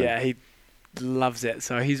 Interesting. Yeah, he loves it.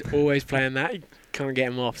 So he's always playing that. You can't get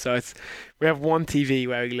him off. So we have one TV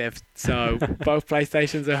where we live. So both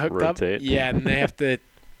PlayStations are hooked up. Yeah, and they have to.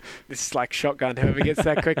 It's like shotgun. Whoever gets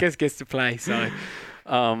there quickest gets to play. So.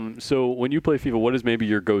 So when you play FIFA, what is maybe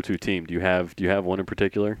your go-to team? Do you have one in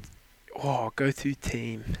particular? Oh, go-to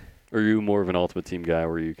team. Or are you more of an Ultimate Team guy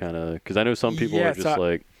where you kind of... Because I know some people are just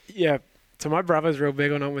like... Yeah, so my brother's real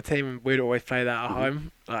big on Ultimate Team, and we'd always play that at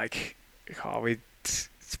home. Like, we'd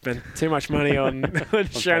spend too much money on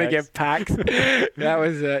trying to get packs. That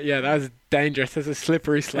was dangerous. It's a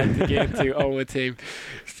slippery slope to get into Ultimate Team.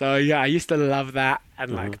 So, I used to love that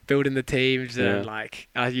and, like, building the teams. And, like,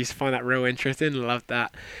 I used to find that real interesting and loved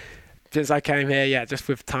that. Since I came here, just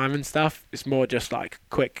with time and stuff, it's more just, like,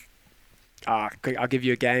 quick. I'll give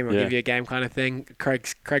you a game. I'll give you a game kind of thing.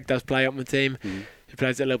 Craig does play up my team. He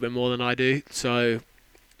plays it a little bit more than I do. So,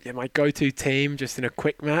 my go-to team just in a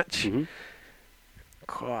quick match.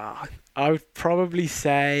 I would probably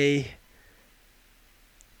say...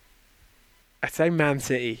 I'd say Man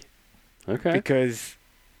City. Okay. Because,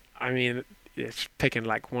 I mean, it's picking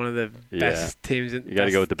like one of the best teams. You got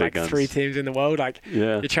to go with the big guns. 3 teams in the world. Like,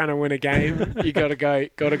 you're trying to win a game. You got to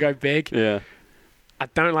go big. Yeah. I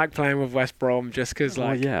don't like playing with West Brom just because,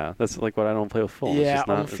 that's like what I don't play with Fulham. Yeah,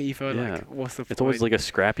 on FIFA, what's the point? It's always like a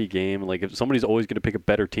scrappy game. Like, if somebody's always going to pick a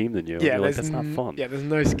better team than you, that's not fun. Yeah, there's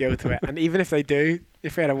no skill to it. And even if they do,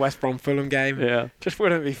 if we had a West Brom Fulham game, just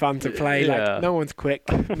wouldn't be fun to play. Like, no one's quick.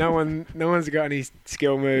 No one's got any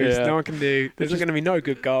skill moves. No one can do. There's going to be no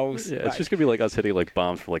good goals. Yeah, it's just going to be like us hitting like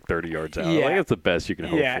bombs for like 30 yards out. Yeah. Like, that's the best you can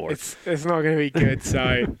hope for. It's not going to be good.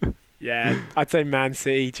 So, I'd say Man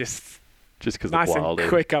City just... Just because nice the wild and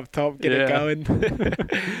quick up top, get it going.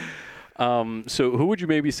 So who would you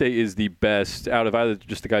maybe say is the best out of either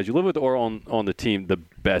just the guys you live with or on the team, the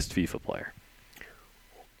best FIFA player?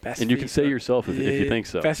 Best and you FIFA. can say yourself if you think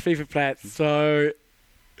so. Best FIFA player. So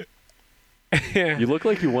you look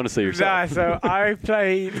like you want to say yourself. Nah, so I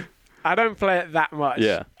don't play it that much.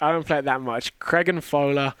 Yeah. I don't play it that much. Craig and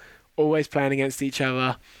Fowler always playing against each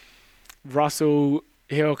other. Russell,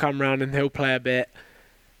 he'll come around and he'll play a bit.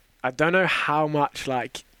 I don't know how much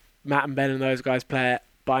like Matt and Ben and those guys play it,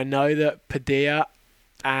 but I know that Padilla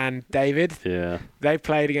and David, they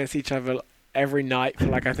played against each other every night for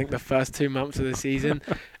like I think the first 2 months of the season,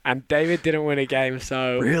 and David didn't win a game.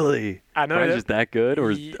 So really, I know Brian's just that good,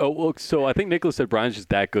 or so I think Nicholas said Brian's just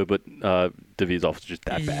that good, but David's also just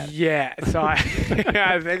that bad. Yeah, so I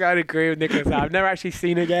think I'd agree with Nicholas. I've never actually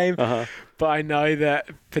seen a game, but I know that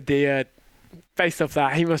Padilla, based off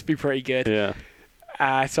that, he must be pretty good. Yeah.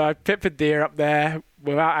 So I put Padilla up there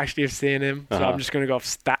without actually seeing him. So I'm just going to go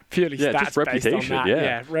off purely stats just reputation, based on that.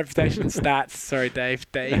 Yeah, reputation, stats. Sorry,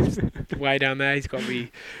 Dave. Dave's way down there. He's got to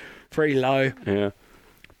be pretty low. Yeah.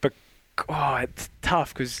 But, it's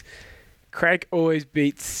tough because Craig always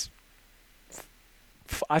beats...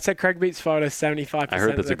 I'd say Craig beats Fowler 75% I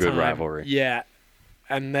heard that's of the a good time. rivalry. Yeah.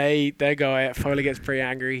 And they go at it. Fowler gets pretty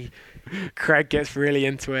angry. Craig gets really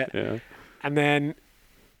into it. Yeah. And then...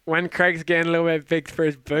 when Craig's getting a little bit big for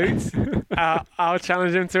his boots, I'll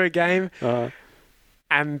challenge him to a game.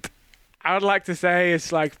 And I would like to say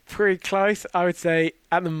it's like pretty close. I would say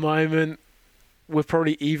at the moment, we're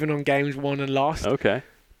probably even on games won and lost. Okay.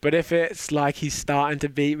 But if it's like he's starting to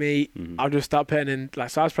beat me, I'll just start putting in,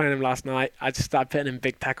 so I was playing him last night. I just started putting in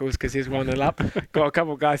big tackles because he's 1-0 up. Got a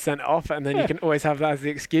couple of guys sent off, and then you can always have that as the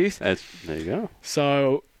excuse. There you go.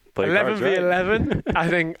 So... 11 v 11. I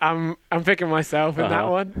think I'm picking myself in that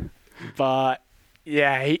one, but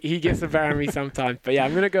yeah, he gets the better of me sometimes. But yeah,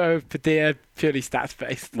 I'm gonna go Padilla purely stats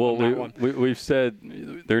based. Well, we've said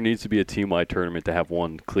there needs to be a team-wide tournament to have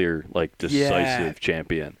one clear, like decisive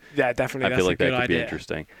champion. Yeah, definitely. I feel like that could idea. be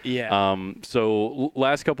interesting. Yeah. So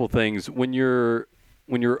last couple of things when you're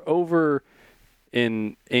over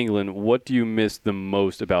in England, what do you miss the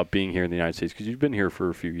most about being here in the United States? Because you've been here for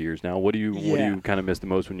a few years now. What do you kind of miss the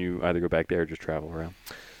most when you either go back there or just travel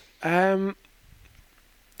around?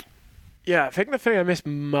 Yeah, I think the thing I miss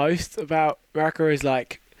most about America is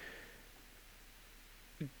like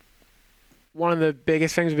one of the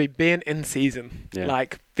biggest things would be being in season. Yeah.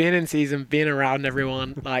 Like being in season, being around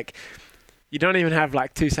everyone. Like you don't even have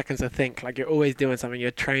like 2 seconds to think. Like you're always doing something.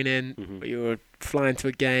 You're training, you're flying to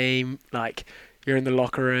a game, like you're in the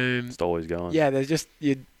locker room. It's always going. Yeah, there's just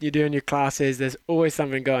you're doing your classes. There's always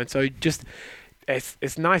something going. So just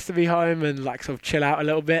it's nice to be home and like sort of chill out a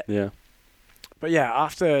little bit. Yeah. But yeah,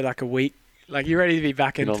 after like a week, like you're ready to be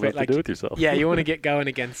back into it. You don't know what like to do with yourself. Yeah, you want to get going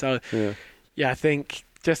again. So yeah, I think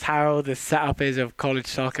just how the setup is of college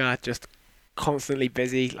soccer, just constantly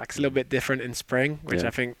busy. Like it's a little bit different in spring, which I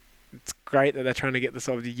think it's great that they're trying to get the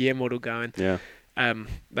sort of the year model going. Yeah.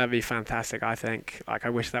 That'd be fantastic, I think. Like, I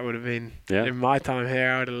wish that would have been in my time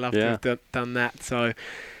here. I would have loved to have done that. So,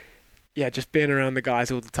 yeah, just being around the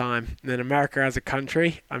guys all the time. And then America as a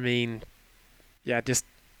country, I mean, yeah, just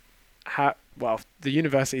the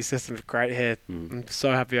university system's great here. I'm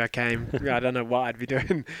so happy I came. I don't know what I'd be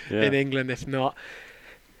doing in England if not.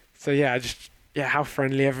 So, yeah, how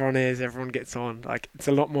friendly everyone is. Everyone gets on. Like, it's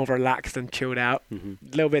a lot more relaxed and chilled out. A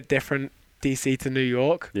little bit different DC to New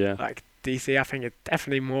York. Yeah. Like, DC, I think it's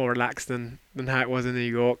definitely more relaxed than how it was in New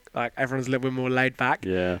York. Like, everyone's a little bit more laid back.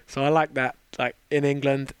 Yeah. So I like that. Like, in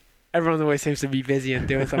England, everyone always seems to be busy and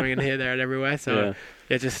doing something in here, there, and everywhere. So,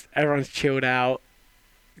 just everyone's chilled out.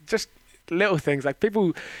 Just little things. Like,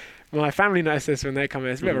 my family notice this when they come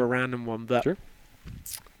in. It's a bit of a random one, but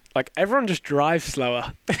like, everyone just drives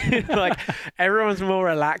slower. Like, everyone's more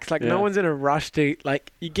relaxed. Like, no one's in a rush to,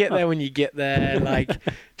 like, you get there when you get there. Like,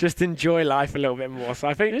 just enjoy life a little bit more. So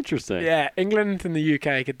I think, interesting. Yeah, England and the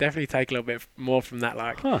UK could definitely take a little bit more from that.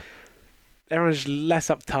 Like, everyone's less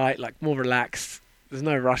uptight, like, more relaxed. There's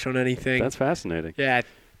no rush on anything. That's fascinating. Yeah.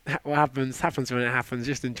 What happens when it happens.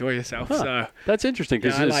 Just enjoy yourself. So that's interesting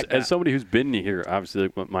because as somebody who's been here,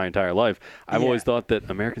 obviously, my entire life, I've always thought that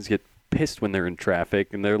Americans get pissed when they're in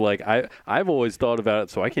traffic, and they're like, I've always thought about it,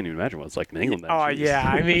 so I can't even imagine what it's like in England.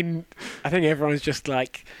 I mean, I think everyone's just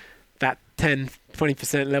like that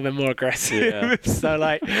 10-20% a little bit more aggressive. So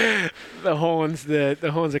like the horns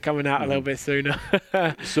are coming out a little bit sooner.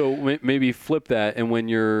 So maybe flip that, and when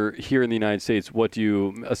you're here in the United States, what do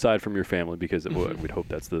you, aside from your family, because we'd hope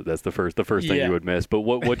that's the first thing you would miss, but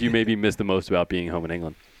what do you maybe miss the most about being home in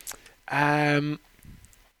England?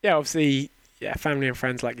 Obviously family and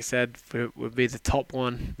friends, like you said, would be the top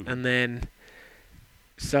one. And then,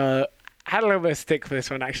 so I had a little bit of stick for this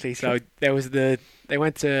one, actually. So there was they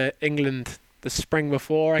went to England the spring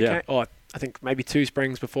before I came, or I think maybe 2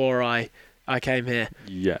 springs before I came here.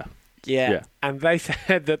 Yeah. And they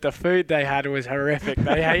said that the food they had was horrific.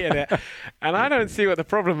 They hated it. And I don't see what the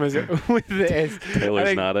problem is with it is.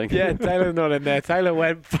 Taylor's nodding. Yeah, Taylor's nodding there. Taylor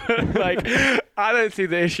went, like, I don't see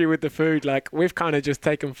the issue with the food. Like, we've kind of just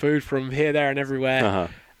taken food from here, there, and everywhere.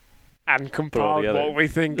 And compiled what we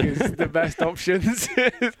think is the best options.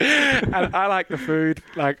 And I like the food,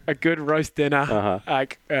 like a good roast dinner.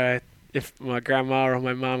 Like, if my grandma or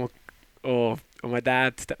my mum or my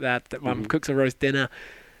dad, stepdad, cooks a roast dinner.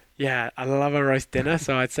 Yeah, I love a roast dinner,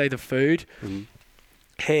 so I'd say the food.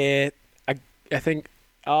 Here, I think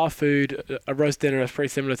our food, a roast dinner is pretty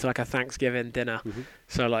similar to like a Thanksgiving dinner.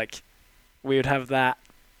 So like, we would have that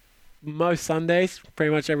most Sundays,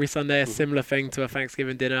 pretty much every Sunday, a similar thing to a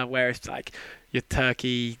Thanksgiving dinner where it's like your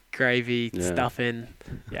turkey, gravy, stuffing.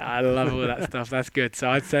 Yeah, I love all that stuff. That's good. So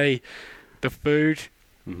I'd say the food,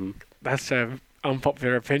 that's a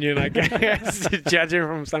unpopular opinion, I guess, judging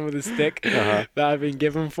from some of the stick that I've been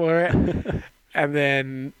given for it. And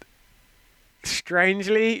then,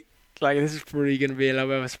 strangely, like, this is probably going to be a little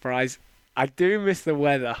bit of a surprise, I do miss the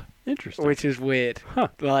weather. Interesting. Which is weird.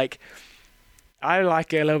 Like, I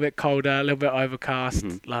like it a little bit colder, a little bit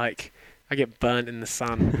overcast. Like, I get burnt in the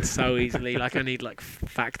sun so easily. Like, I need, like,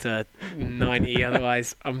 factor 90,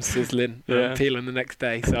 otherwise I'm sizzling and I'm peeling the next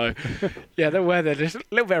day. So, yeah, the weather, just a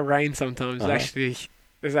little bit of rain sometimes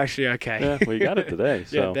is actually okay. Yeah, well, you got it today.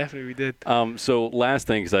 So. Yeah, definitely we did. So last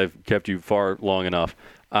thing, because I've kept you far long enough,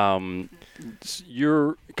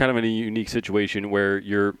 you're kind of in a unique situation where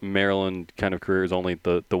your Maryland kind of career is only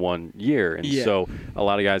the 1 year. And so a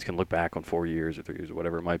lot of guys can look back on 4 years or 3 years or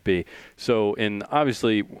whatever it might be. So, and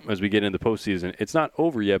obviously, as we get into the postseason, it's not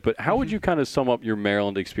over yet, but how would you kind of sum up your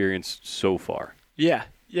Maryland experience so far? Yeah,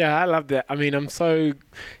 I loved it. I mean, I'm so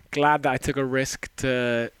glad that I took a risk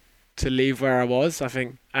to leave where I was. I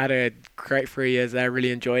think I had a great 3 years there, really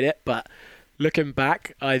enjoyed it. But looking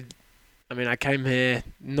back, I came here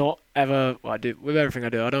not ever, I do with everything I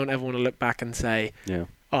do, I don't ever want to look back and say,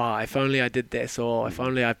 if only I did this, or if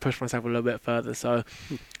only I pushed myself a little bit further. So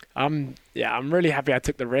I'm really happy I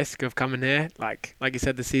took the risk of coming here. Like you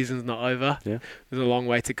said, the season's not over. Yeah. There's a long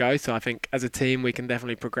way to go. So I think as a team, we can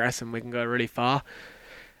definitely progress and we can go really far.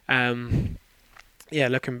 Looking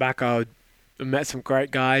back, I met some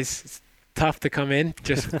great guys. It's tough to come in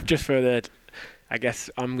just for the, I guess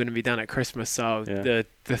I'm going to be done at Christmas, so the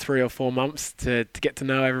 3 or 4 months to get to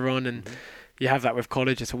know everyone, and you have that with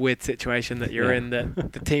college. It's a weird situation that you're in,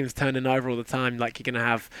 that the team's turning over all the time. Like, you're going to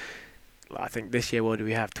have, I think this year, what do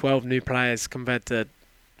we have, 12 new players compared to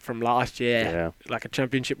from last year, like a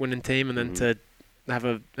championship winning team, and then to have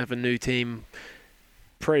a new team,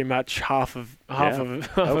 pretty much half of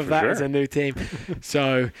that is a new team.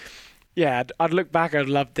 So I'd look back, I'd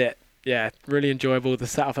loved it. Yeah, really enjoyable. The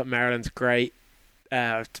setup at Maryland's great.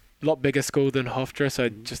 A lot bigger school than Hofstra, so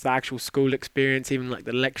just the actual school experience, even like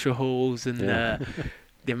the lecture halls and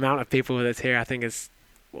the amount of people that's here, I think is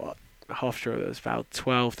Hofstra was about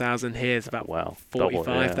 12,000 here, it's about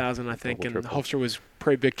 45,000 I think, and Hofstra was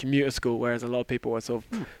pretty big commuter school, whereas a lot of people were sort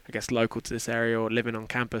of, I guess, local to this area or living on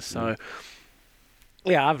campus. So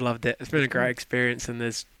I've loved it. It's been a great experience, and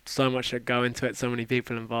there's so much that go into it, so many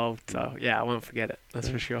people involved. So I won't forget it. That's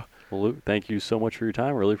for sure. Well, Luke, thank you so much for your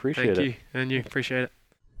time. Really appreciate it. Thank you, and you appreciate it.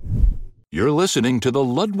 You're listening to the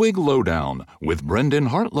Ludwig Lowdown with Brendan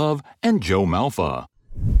Hartlove and Joe Malfa.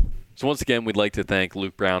 So once again, we'd like to thank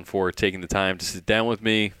Luke Brown for taking the time to sit down with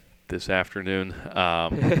me this afternoon,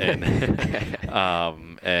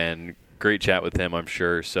 and great chat with him, I'm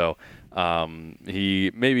sure. So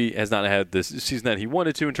he maybe has not had this season that he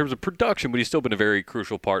wanted to in terms of production, but he's still been a very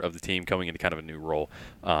crucial part of the team coming into kind of a new role,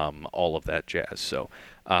 all of that jazz. So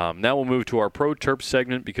now we'll move to our Pro Terps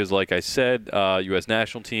segment because, like I said, U.S.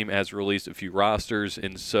 national team has released a few rosters.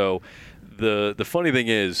 And so the funny thing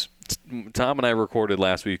is, Tom and I recorded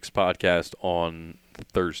last week's podcast on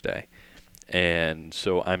Thursday. And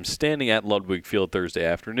so I'm standing at Ludwig Field Thursday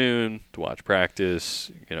afternoon to watch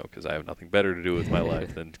practice, because I have nothing better to do with my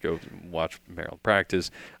life than to go watch Maryland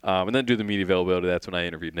practice, and then do the media availability. That's when I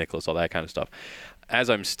interviewed Nicholas, all that kind of stuff. As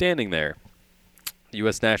I'm standing there, the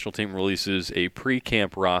U.S. national team releases a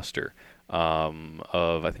pre-camp roster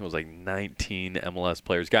of, I think it was like 19 MLS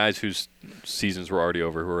players, guys whose seasons were already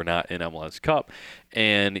over, who are not in MLS Cup,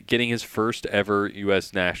 and getting his first ever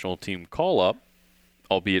U.S. national team call-up,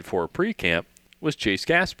 albeit for a pre-camp, was Chase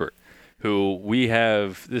Gaspert, who we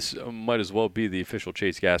have. This might as well be the official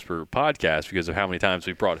Chase Gasper podcast because of how many times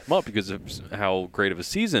we brought him up because of how great of a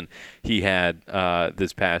season he had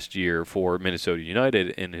this past year for Minnesota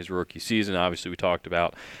United in his rookie season. Obviously, we talked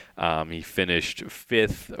about he finished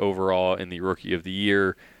 5th overall in the Rookie of the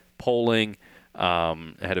Year polling.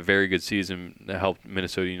 Had a very good season that helped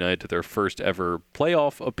Minnesota United to their first ever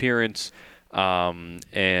playoff appearance.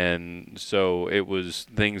 And so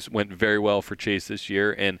things went very well for Chase this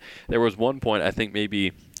year. And there was one point, I think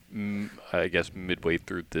maybe, I guess midway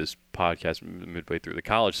through this podcast, midway through the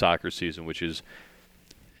college soccer season, which is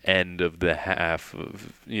end of the half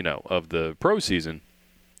of the pro season.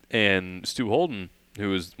 And Stu Holden,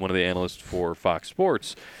 who is one of the analysts for Fox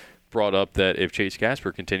Sports, brought up that if Chase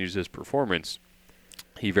Gasper continues his performance,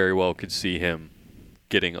 he very well could see him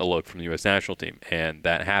getting a look from the U.S. national team, and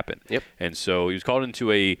that happened. Yep. And so he was called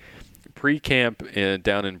into a pre-camp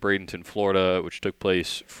down in Bradenton, Florida, which took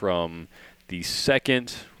place from the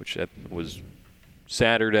 2nd, which was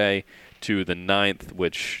Saturday, to the 9th,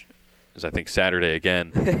 which is, I think, Saturday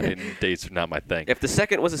again. And dates are not my thing. If the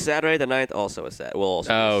 2nd was a Saturday, the 9th also a Saturday.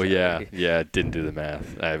 Oh, yeah. Didn't do the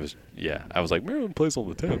math. I was like, Maryland plays on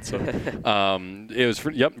the 10th. So it was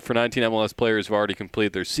for 19 MLS players who've already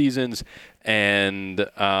completed their seasons, and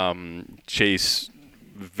Chase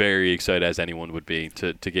very excited as anyone would be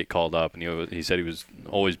to get called up. And he said he was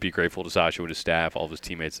always be grateful to Sasha and his staff, all of his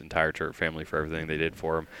teammates, the entire Turk family for everything they did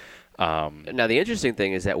for him. Now the interesting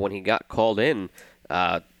thing is that when he got called in,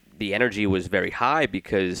 the energy was very high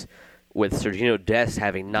because with Sergiño Dest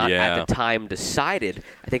having not at the time decided,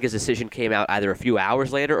 I think his decision came out either a few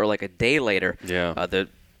hours later or like a day later. Yeah. The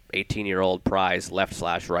 18-year-old prize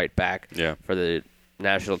left/right back for the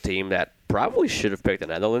national team that probably should have picked the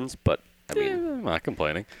Netherlands, but I mean, I'm not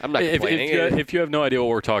complaining. I'm not complaining. If you have no idea what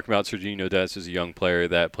we're talking about, Sergiño Dest is a young player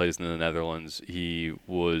that plays in the Netherlands. He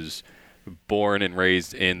was born and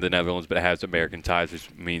raised in the Netherlands, but has American ties, which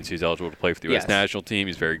means he's eligible to play for the U.S. national team.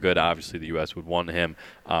 He's very good. Obviously, the U.S. would want him,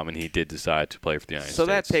 and he did decide to play for the United States. So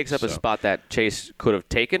that takes up a spot that Chase could have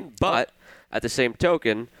taken, but at the same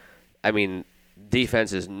token, I mean,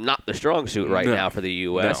 defense is not the strong suit now for the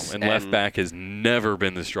U.S. No, and left back has never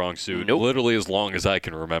been the strong suit, literally as long as I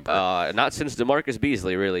can remember. Not since DeMarcus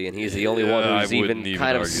Beasley, really, and he's the only one who's even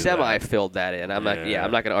kind of semi-filled that in. I'm not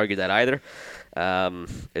going to argue that either.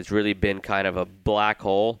 It's really been kind of a black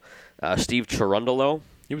hole. Steve Cherundolo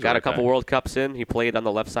got a couple World Cups in. He played on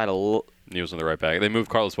the left side a little. He was on the right back. They moved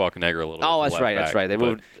Carlos Bocanegra a little. Oh, that's right. That's right. They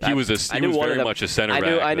moved. He was very much a center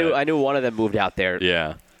back. I knew one of them moved out there.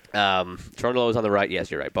 Yeah. Cherundolo was on the right.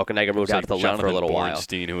 Yes, you're right. Bocanegra moved out to the left for a little while.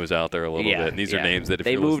 Bornstein, who was out there a little bit. And these are names that if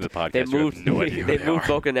you listen to the podcast, you have no idea who they moved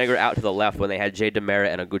Bocanegra out to the left when they had Jay Demera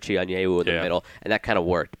and Oguchi Onyewu in the middle, and that kind of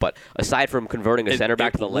worked. But aside from converting a center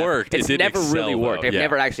back to the left, it's never really worked. They've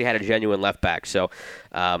never actually had a genuine left back. So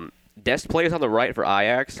Dest plays on the right for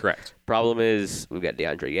Ajax. Correct. Problem is we've got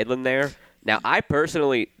DeAndre Yedlin there. Now, I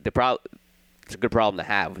personally, it's a good problem to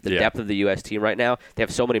have with the depth of the U.S. team right now. They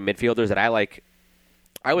have so many midfielders that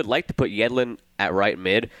I would like to put Yedlin at right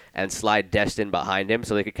mid and slide Dest in behind him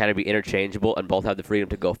so they could kind of be interchangeable and both have the freedom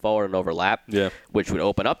to go forward and overlap, which would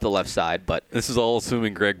open up the left side. But this is all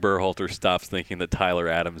assuming Greg Berhalter stops thinking that Tyler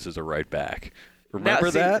Adams is a right back. Remember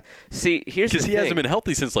that? See, here's the thing. Because he hasn't been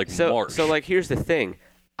healthy since March. So, here's the thing.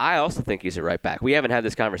 I also think he's a right back. We haven't had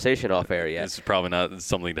this conversation off air yet. This is probably not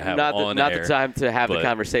something to have on air. Not the time to have the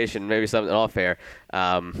conversation. Maybe something off air.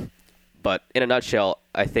 But in a nutshell,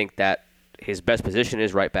 I think that his best position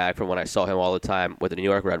is right back from when I saw him all the time with the New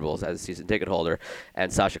York Red Bulls as a season ticket holder.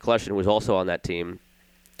 And Sasha Kljestan, who was also on that team,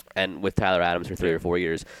 and with Tyler Adams for 3 or 4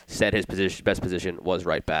 years, said his best position was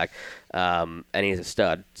right back. And he's a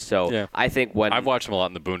stud. So I think when I've watched him a lot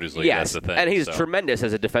in the Bundesliga, that's the thing. And he's tremendous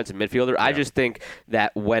as a defensive midfielder. I just think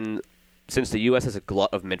that since the U.S. has a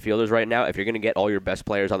glut of midfielders right now, if you're going to get all your best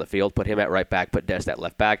players on the field, put him at right back, put Dest at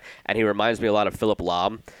left back. And he reminds me a lot of Philipp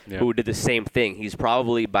Lahm, who did the same thing. He's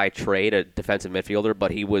probably by trade a defensive midfielder,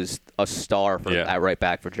 but he was a star at right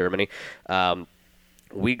back for Germany.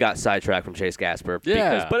 We got sidetracked from Chase Gasper,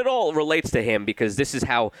 but it all relates to him because this is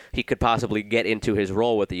how he could possibly get into his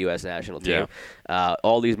role with the U.S. national team.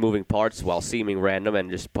 All these moving parts, while seeming random and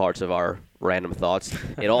just parts of our random thoughts,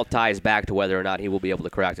 it all ties back to whether or not he will be able to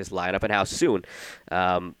crack this lineup and how soon.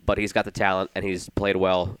 But he's got the talent, and he's played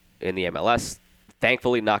well in the MLS.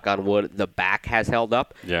 Thankfully, knock on wood, the back has held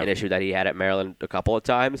up, an issue that he had at Maryland a couple of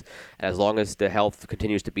times. And as long as the health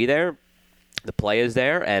continues to be there, the play is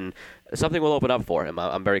there, and something will open up for him.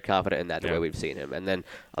 I'm very confident in that, the way we've seen him. And then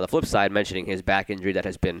on the flip side, mentioning his back injury that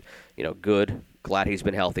has been, good, glad he's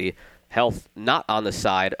been healthy. health not on the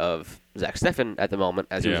side of Zach Steffen at the moment,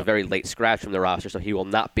 as he was a very late scratch from the roster, so he will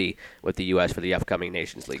not be with the U.S. for the upcoming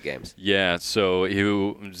Nations League games. Yeah, so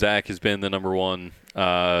Zach has been the number one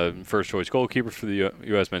first-choice goalkeeper for the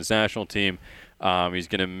U.S. men's national team. He's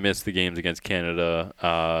going to miss the games against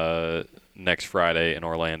Canada next Friday in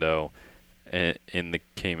Orlando in the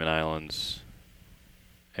Cayman Islands.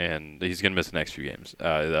 And he's going to miss the next few games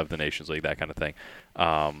of the Nations League, that kind of thing.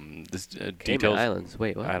 Cayman Islands.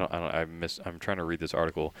 Wait, what? I'm trying to read this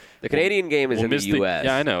article. The Canadian game is in the U.S.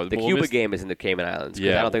 Yeah, I know. The Cuba game is in the Cayman Islands.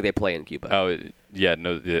 Yeah, I don't think they play in Cuba. Oh, yeah,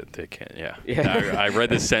 no, they can't. Yeah. I read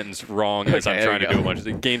this sentence wrong as I'm trying to do a bunch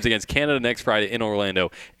of games against Canada next Friday in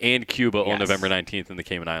Orlando and Cuba on November 19th in the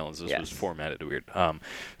Cayman Islands. This was formatted weird.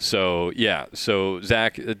 So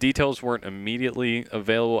Zach, the details weren't immediately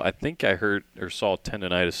available. I think I heard or saw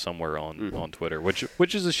tendonitis somewhere on Twitter,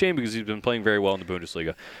 which is a shame because he's been playing very well in the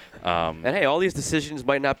Bundesliga. And hey, all these decisions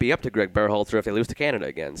might not be up to Greg Berhalter if they lose to Canada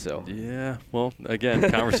again. So yeah, well,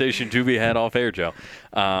 again, conversation to be had off air, Joe.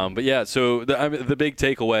 But yeah, so the big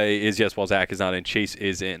takeaway is yes, while Zach is not in, Chase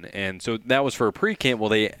is in, and so that was for a pre-camp. Well,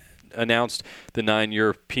 they announced the 9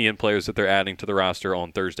 European players that they're adding to the roster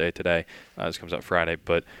on Thursday today. This comes out Friday,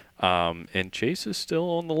 but and Chase is still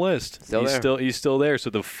on the list. He's still there. So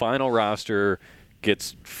the final roster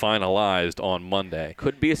gets finalized on Monday.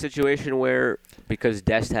 Could be a situation where, because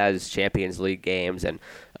Dest has Champions League games and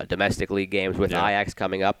domestic league games with Ajax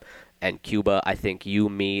coming up, and Cuba, I think you,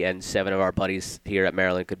 me, and 7 of our buddies here at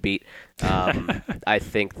Maryland could beat. I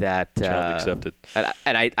think that... Challenge accepted.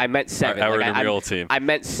 And I meant 7. Our real team. I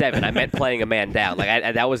meant 7. I meant playing a man down.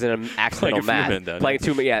 That was an accidental math.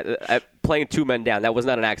 Playing 2 men down. That was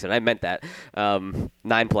not an accident. I meant that.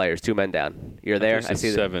 9 players, 2 men down. You're there? I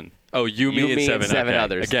see 7. Oh, you, me, and 7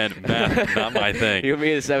 others. Again, math, not my thing. You,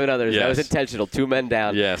 me, and 7 others. Yes. That was intentional. 2 men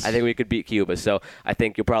down. Yes. I think we could beat Cuba. So I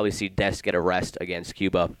think you'll probably see Dest get a rest against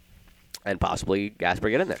Cuba. And possibly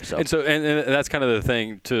Gasper get in there. And that's kind of the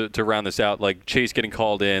thing to round this out. Like Chase getting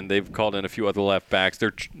called in, they've called in a few other left backs.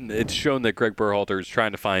 It's shown that Greg Berhalter is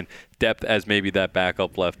trying to find depth as maybe that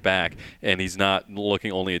backup left back, and he's not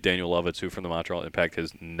looking only at Daniel Lovitz, who from the Montreal Impact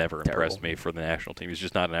has never impressed me for the national team. He's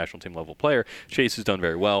just not a national team level player. Chase has done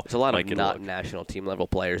very well. There's a lot of not national team level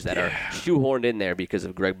players that are shoehorned in there because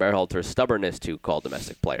of Greg Berhalter's stubbornness to call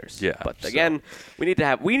domestic players. Yeah, but again, we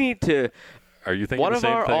need to. Are you thinking the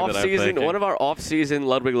same thing that I'm thinking? One of our off-season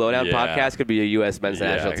Ludwig Lowdown podcasts could be a U.S. men's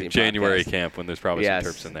national team January podcast. Camp when there's probably some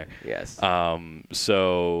Terps in there. Yes.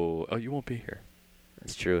 You won't be here.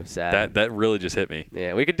 That's true. Sad. That really just hit me.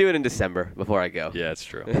 Yeah, we could do it in December before I go. Yeah, it's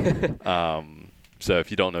true. So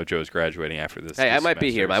if you don't know, Joe's graduating after this. Hey, I might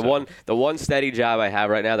be here. The one steady job I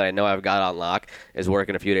have right now that I know I've got on lock is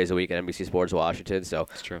working a few days a week at NBC Sports Washington. So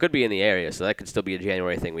could be in the area. So that could still be a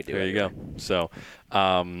January thing we do. There you go. So,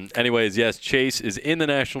 anyways, yes, Chase is in the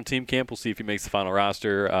national team camp. We'll see if he makes the final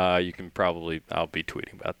roster. I'll be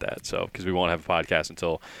tweeting about that. So because we won't have a podcast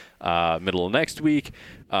until middle of next week.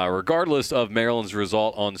 Regardless of Maryland's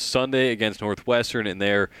result on Sunday against Northwestern in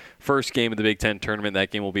their first game of the Big Ten tournament,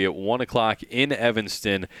 that game will be at 1 o'clock in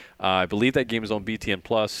Evanston. I believe that game is on BTN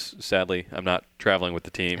Plus. Sadly, I'm not traveling with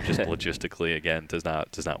the team. Just logistically, again, does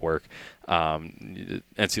not work.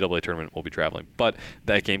 NCAA tournament will be traveling. But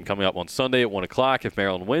that game coming up on Sunday at 1 o'clock. If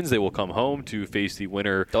Maryland wins, they will come home to face the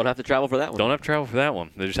winner. Don't have to travel for that one. Don't have to travel for that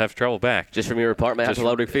one. They just have to travel back. Just from your apartment after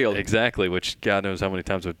Ludwig Field. Exactly, which God knows how many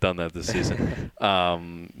times I've done that this season.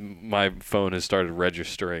 My phone has started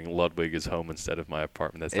registering Ludwig is home instead of my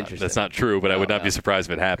apartment. That's not true, but I would not be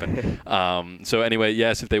surprised if it happened. So anyway,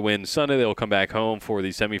 yes, if they win Sunday, they will come back home for the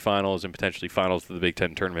semifinals and potentially finals of the Big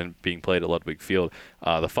Ten tournament being played at Ludwig Field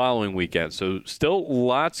the following weekend. So still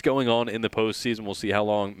lots going on in the postseason. We'll see how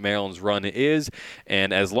long Maryland's run is.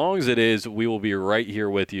 And as long as it is, we will be right here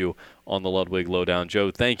with you on the Ludwig Lowdown.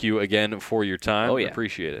 Joe, thank you again for your time. Oh, yeah.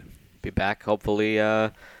 Appreciate it. Be back hopefully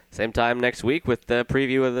same time next week with the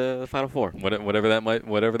preview of the Final Four. Whatever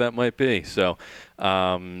that might be. So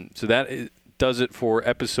that does it for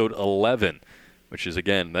episode 11. Which is,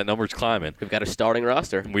 again, that number's climbing. We've got a starting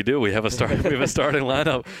roster. We do. We have a starting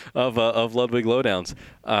lineup of Ludwig Lowdowns.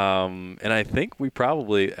 And I think we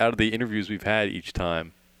probably, out of the interviews we've had each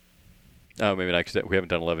time, maybe not, because we haven't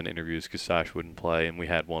done 11 interviews because Sash wouldn't play, and we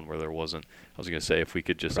had one where there wasn't. I was going to say if we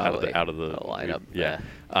could just out of the lineup. Yeah.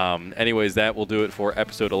 Anyways, that will do it for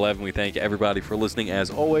episode 11. We thank everybody for listening, as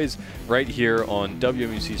always, right here on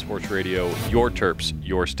WMUC Sports Radio, your Terps,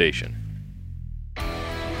 your station.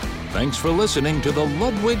 Thanks for listening to the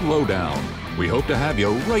Ludwig Lowdown. We hope to have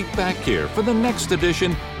you right back here for the next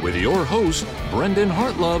edition with your hosts, Brendan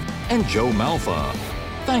Hartlove and Joe Malfa.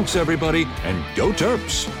 Thanks, everybody, and go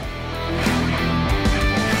Terps!